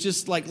 It was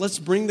just like, let's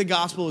bring the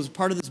gospel. It was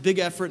part of this big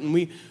effort, and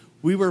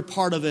we were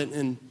part of it.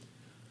 And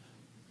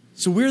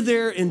so we're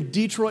there in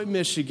Detroit,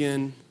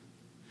 Michigan,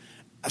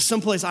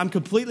 someplace I'm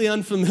completely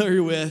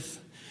unfamiliar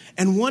with.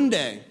 And one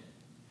day,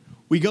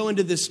 we go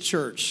into this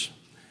church.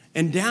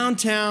 And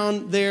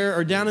downtown there,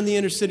 or down in the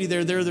inner city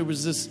there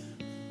was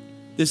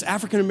this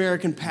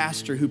African-American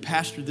pastor who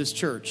pastored this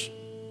church.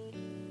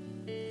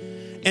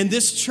 And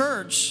this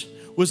church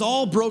was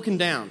all broken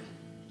down.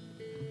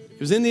 It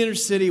was in the inner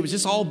city. It was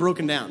just all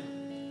broken down.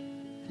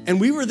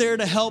 And we were there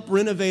to help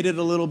renovate it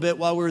a little bit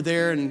while we were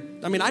there.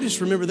 And I mean, I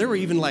just remember there were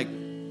even like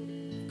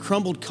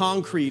crumbled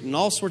concrete and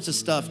all sorts of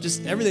stuff.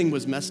 Just everything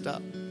was messed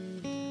up.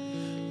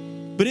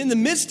 But in the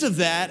midst of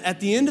that,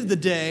 at the end of the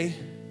day,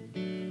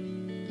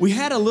 we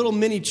had a little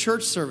mini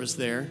church service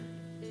there.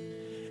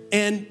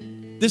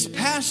 And this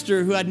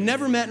pastor who I'd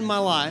never met in my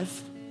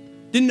life,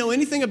 didn't know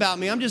anything about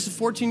me. I'm just a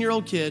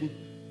 14-year-old kid.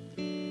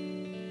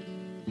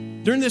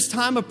 During this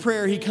time of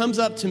prayer, he comes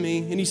up to me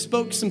and he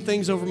spoke some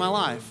things over my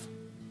life.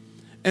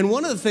 And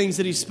one of the things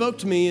that he spoke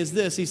to me is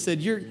this. He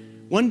said,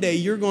 one day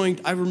you're going,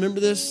 I remember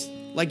this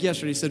like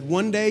yesterday. He said,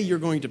 one day you're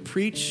going to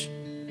preach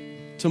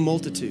to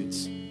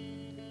multitudes.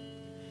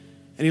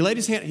 And he laid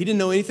his hand, he didn't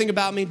know anything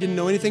about me, didn't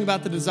know anything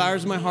about the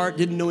desires of my heart,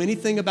 didn't know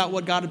anything about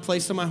what God had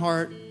placed on my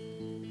heart,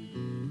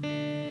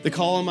 the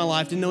call on my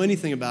life, didn't know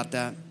anything about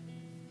that.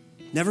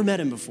 Never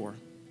met him before.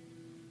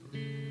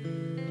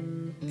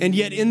 And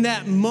yet in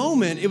that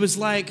moment, it was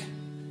like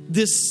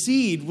this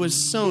seed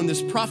was sown,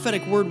 this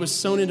prophetic word was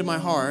sown into my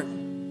heart,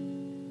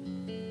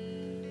 and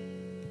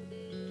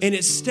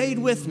it stayed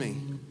with me.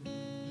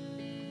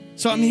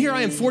 So I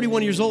am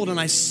 41 years old, and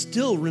I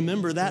still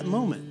remember that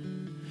moment.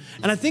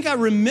 And I think I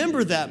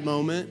remember that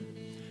moment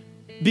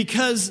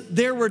because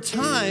there were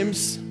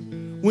times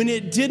when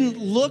it didn't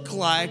look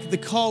like the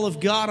call of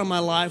God on my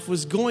life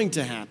was going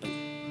to happen.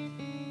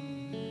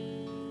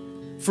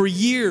 For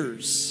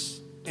years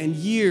and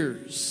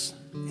years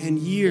and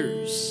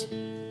years.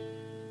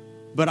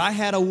 But I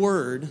had a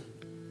word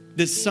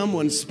that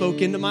someone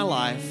spoke into my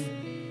life,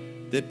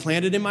 that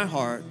planted in my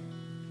heart,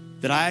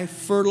 that I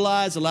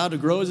fertilized, allowed to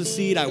grow as a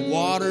seed. I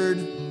watered,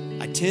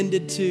 I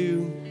tended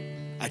to,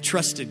 I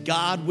trusted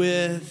God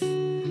with.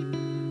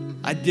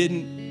 I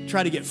didn't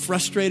try to get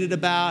frustrated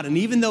about. And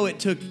even though it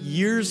took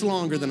years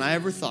longer than I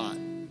ever thought,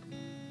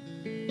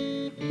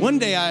 one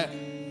day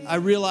I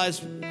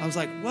realized, I was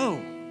like,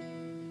 whoa,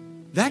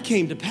 that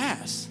came to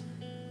pass.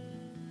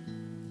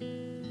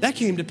 That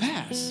came to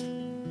pass.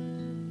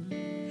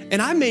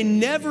 And I may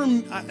never,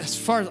 as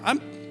far as, I'm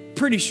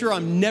pretty sure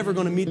I'm never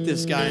going to meet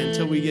this guy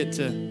until we get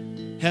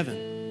to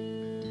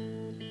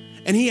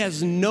heaven. And he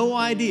has no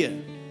idea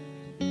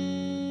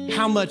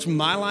how much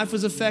my life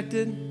was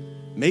affected,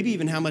 maybe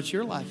even how much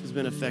your life has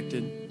been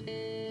affected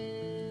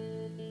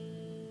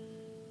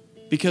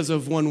because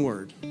of one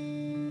word.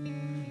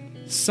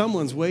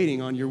 Someone's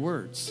waiting on your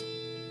words.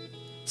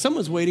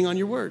 Someone's waiting on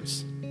your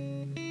words.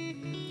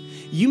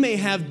 You may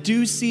have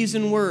due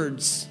season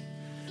words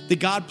that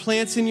God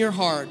plants in your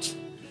heart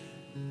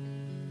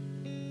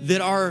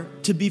that are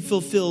to be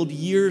fulfilled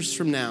years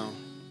from now.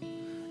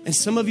 And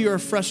some of you are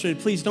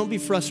frustrated. Please don't be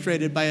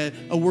frustrated by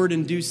a word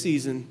in due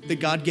season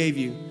that God gave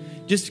you.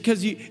 Just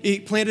because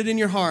He planted in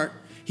your heart,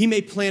 He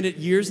may plant it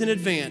years in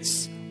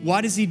advance.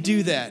 Why does He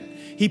do that?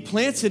 He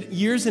plants it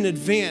years in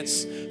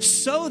advance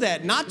so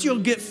that not you'll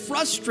get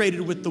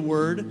frustrated with the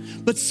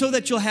word, but so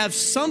that you'll have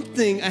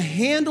something, a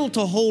handle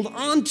to hold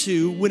on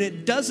to when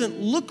it doesn't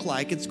look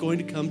like it's going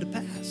to come to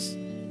pass.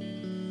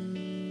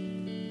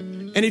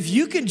 And if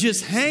you can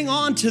just hang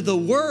on to the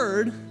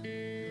word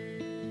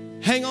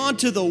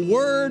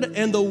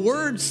and the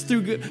words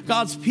through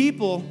God's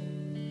people,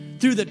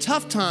 through the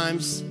tough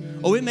times,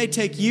 it may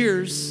take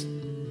years,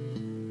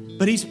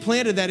 but He's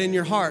planted that in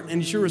your heart,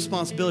 and it's your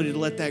responsibility to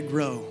let that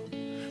grow.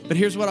 But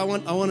here's what I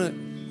want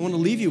to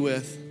leave you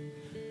with.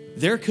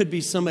 There could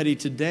be somebody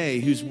today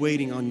who's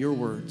waiting on your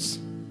words,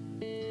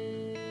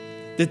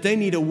 that they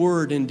need a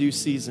word in due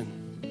season.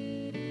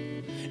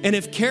 And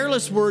if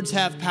careless words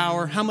have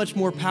power, how much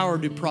more power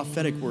do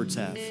prophetic words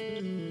have?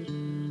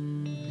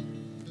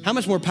 How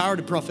much more power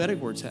do prophetic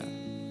words have?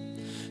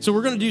 So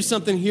we're going to do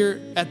something here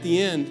at the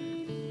end.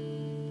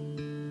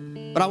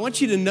 But I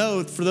want you to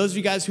know, for those of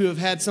you guys who have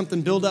had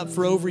something build up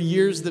for over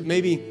years that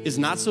maybe is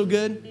not so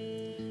good,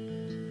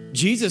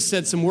 Jesus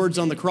said some words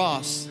on the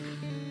cross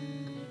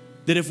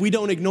that if we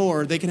don't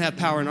ignore, they can have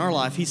power in our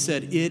life. He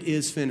said, "It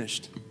is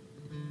finished."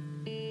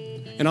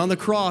 And on the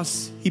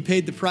cross, He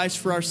paid the price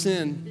for our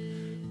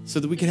sin so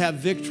that we could have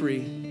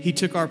victory. He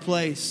took our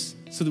place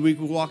so that we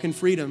could walk in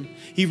freedom.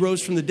 He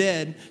rose from the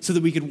dead so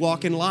that we could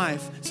walk in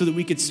life, so that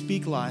we could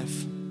speak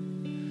life.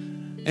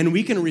 And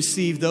we can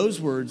receive those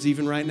words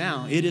even right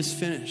now. It is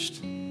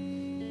finished.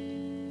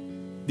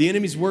 The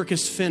enemy's work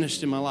is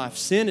finished in my life.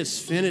 Sin is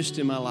finished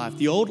in my life.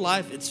 The old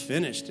life, it's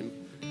finished.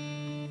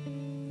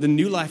 The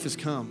new life has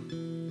come.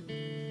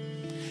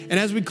 And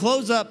as we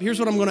close up, here's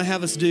what I'm going to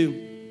have us do.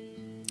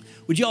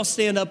 Would you all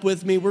stand up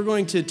with me? We're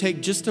going to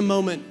take just a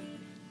moment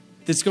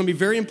that's going to be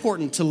very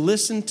important to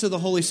listen to the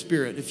Holy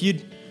Spirit. If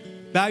you'd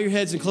bow your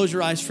heads and close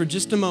your eyes for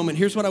just a moment,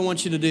 here's what I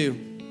want you to do.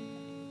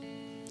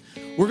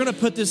 We're going to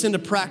put this into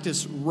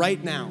practice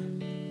right now.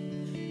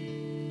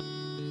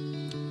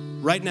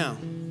 Right now.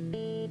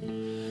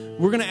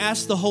 We're going to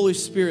ask the Holy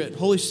Spirit,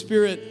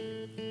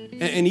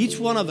 and each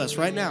one of us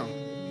right now,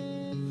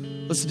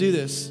 let's do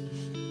this.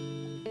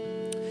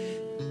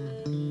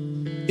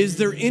 Is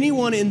there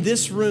anyone in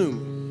this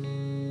room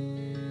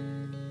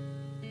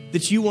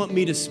that you want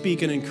me to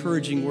speak an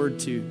encouraging word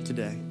to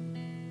today?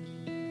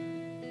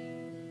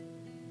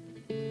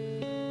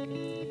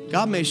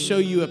 God may show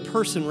you a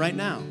person right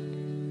now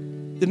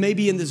that may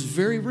be in this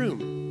very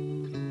room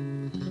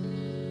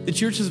that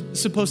you're just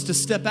supposed to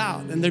step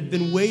out and they've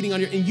been waiting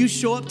on you. And you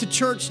show up to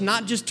church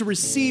not just to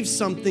receive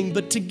something,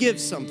 but to give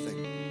something.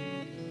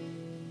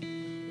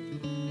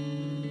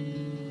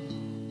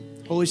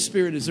 Holy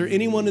Spirit, is there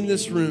anyone in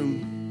this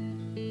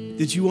room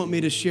that you want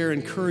me to share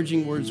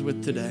encouraging words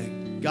with today?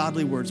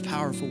 Godly words,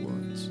 powerful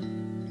words.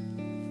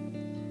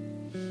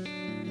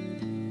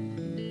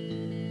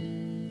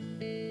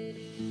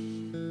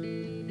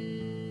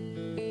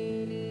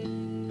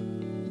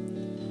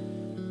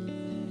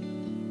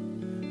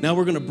 Now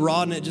we're going to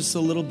broaden it just a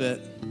little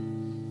bit.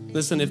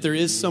 Listen, if there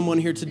is someone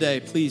here today,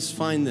 please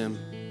find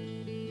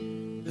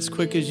them as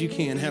quick as you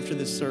can after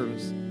this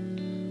service.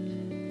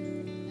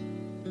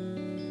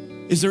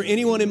 Is there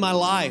anyone in my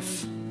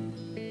life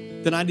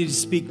that I need to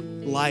speak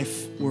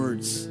life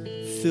words,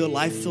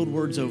 life-filled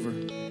words over?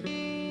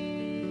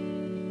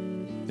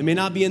 They may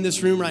not be in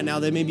this room right now.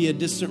 They may be a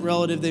distant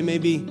relative. They may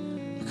be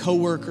a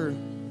coworker.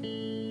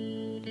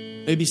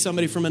 Maybe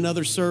somebody from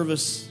another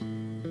service.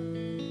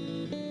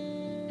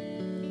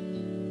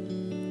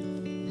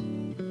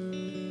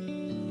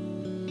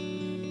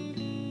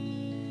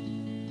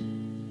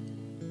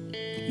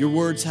 Your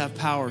words have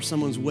power.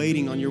 Someone's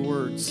waiting on your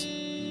words.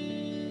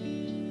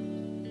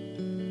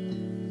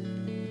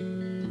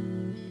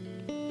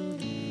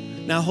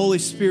 Now, Holy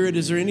Spirit,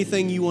 is there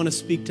anything you want to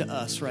speak to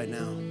us right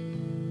now?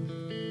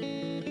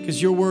 Because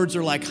your words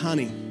are like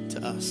honey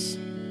to us.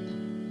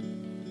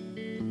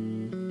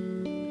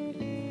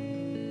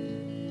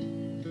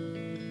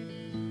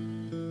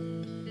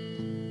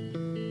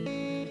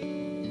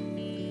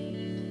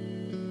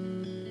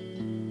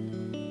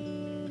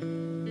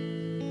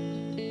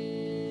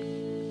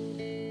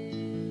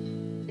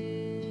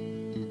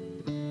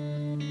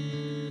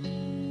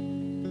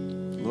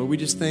 Lord, we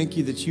just thank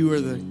you that you are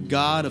the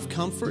God of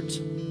comfort,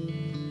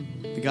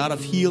 the God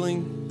of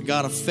healing, the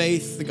God of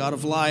faith, the God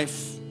of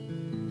life.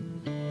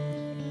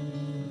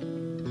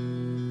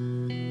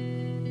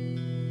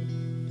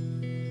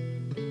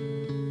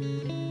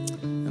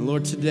 And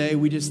Lord, today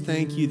we just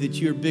thank you that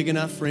you're big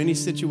enough for any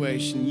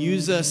situation.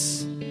 Use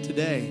us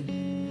today,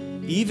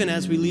 even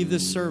as we leave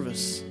this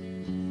service,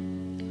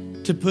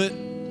 to put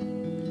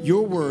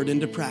your word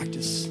into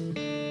practice.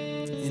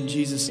 In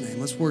Jesus' name,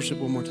 let's worship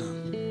one more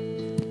time.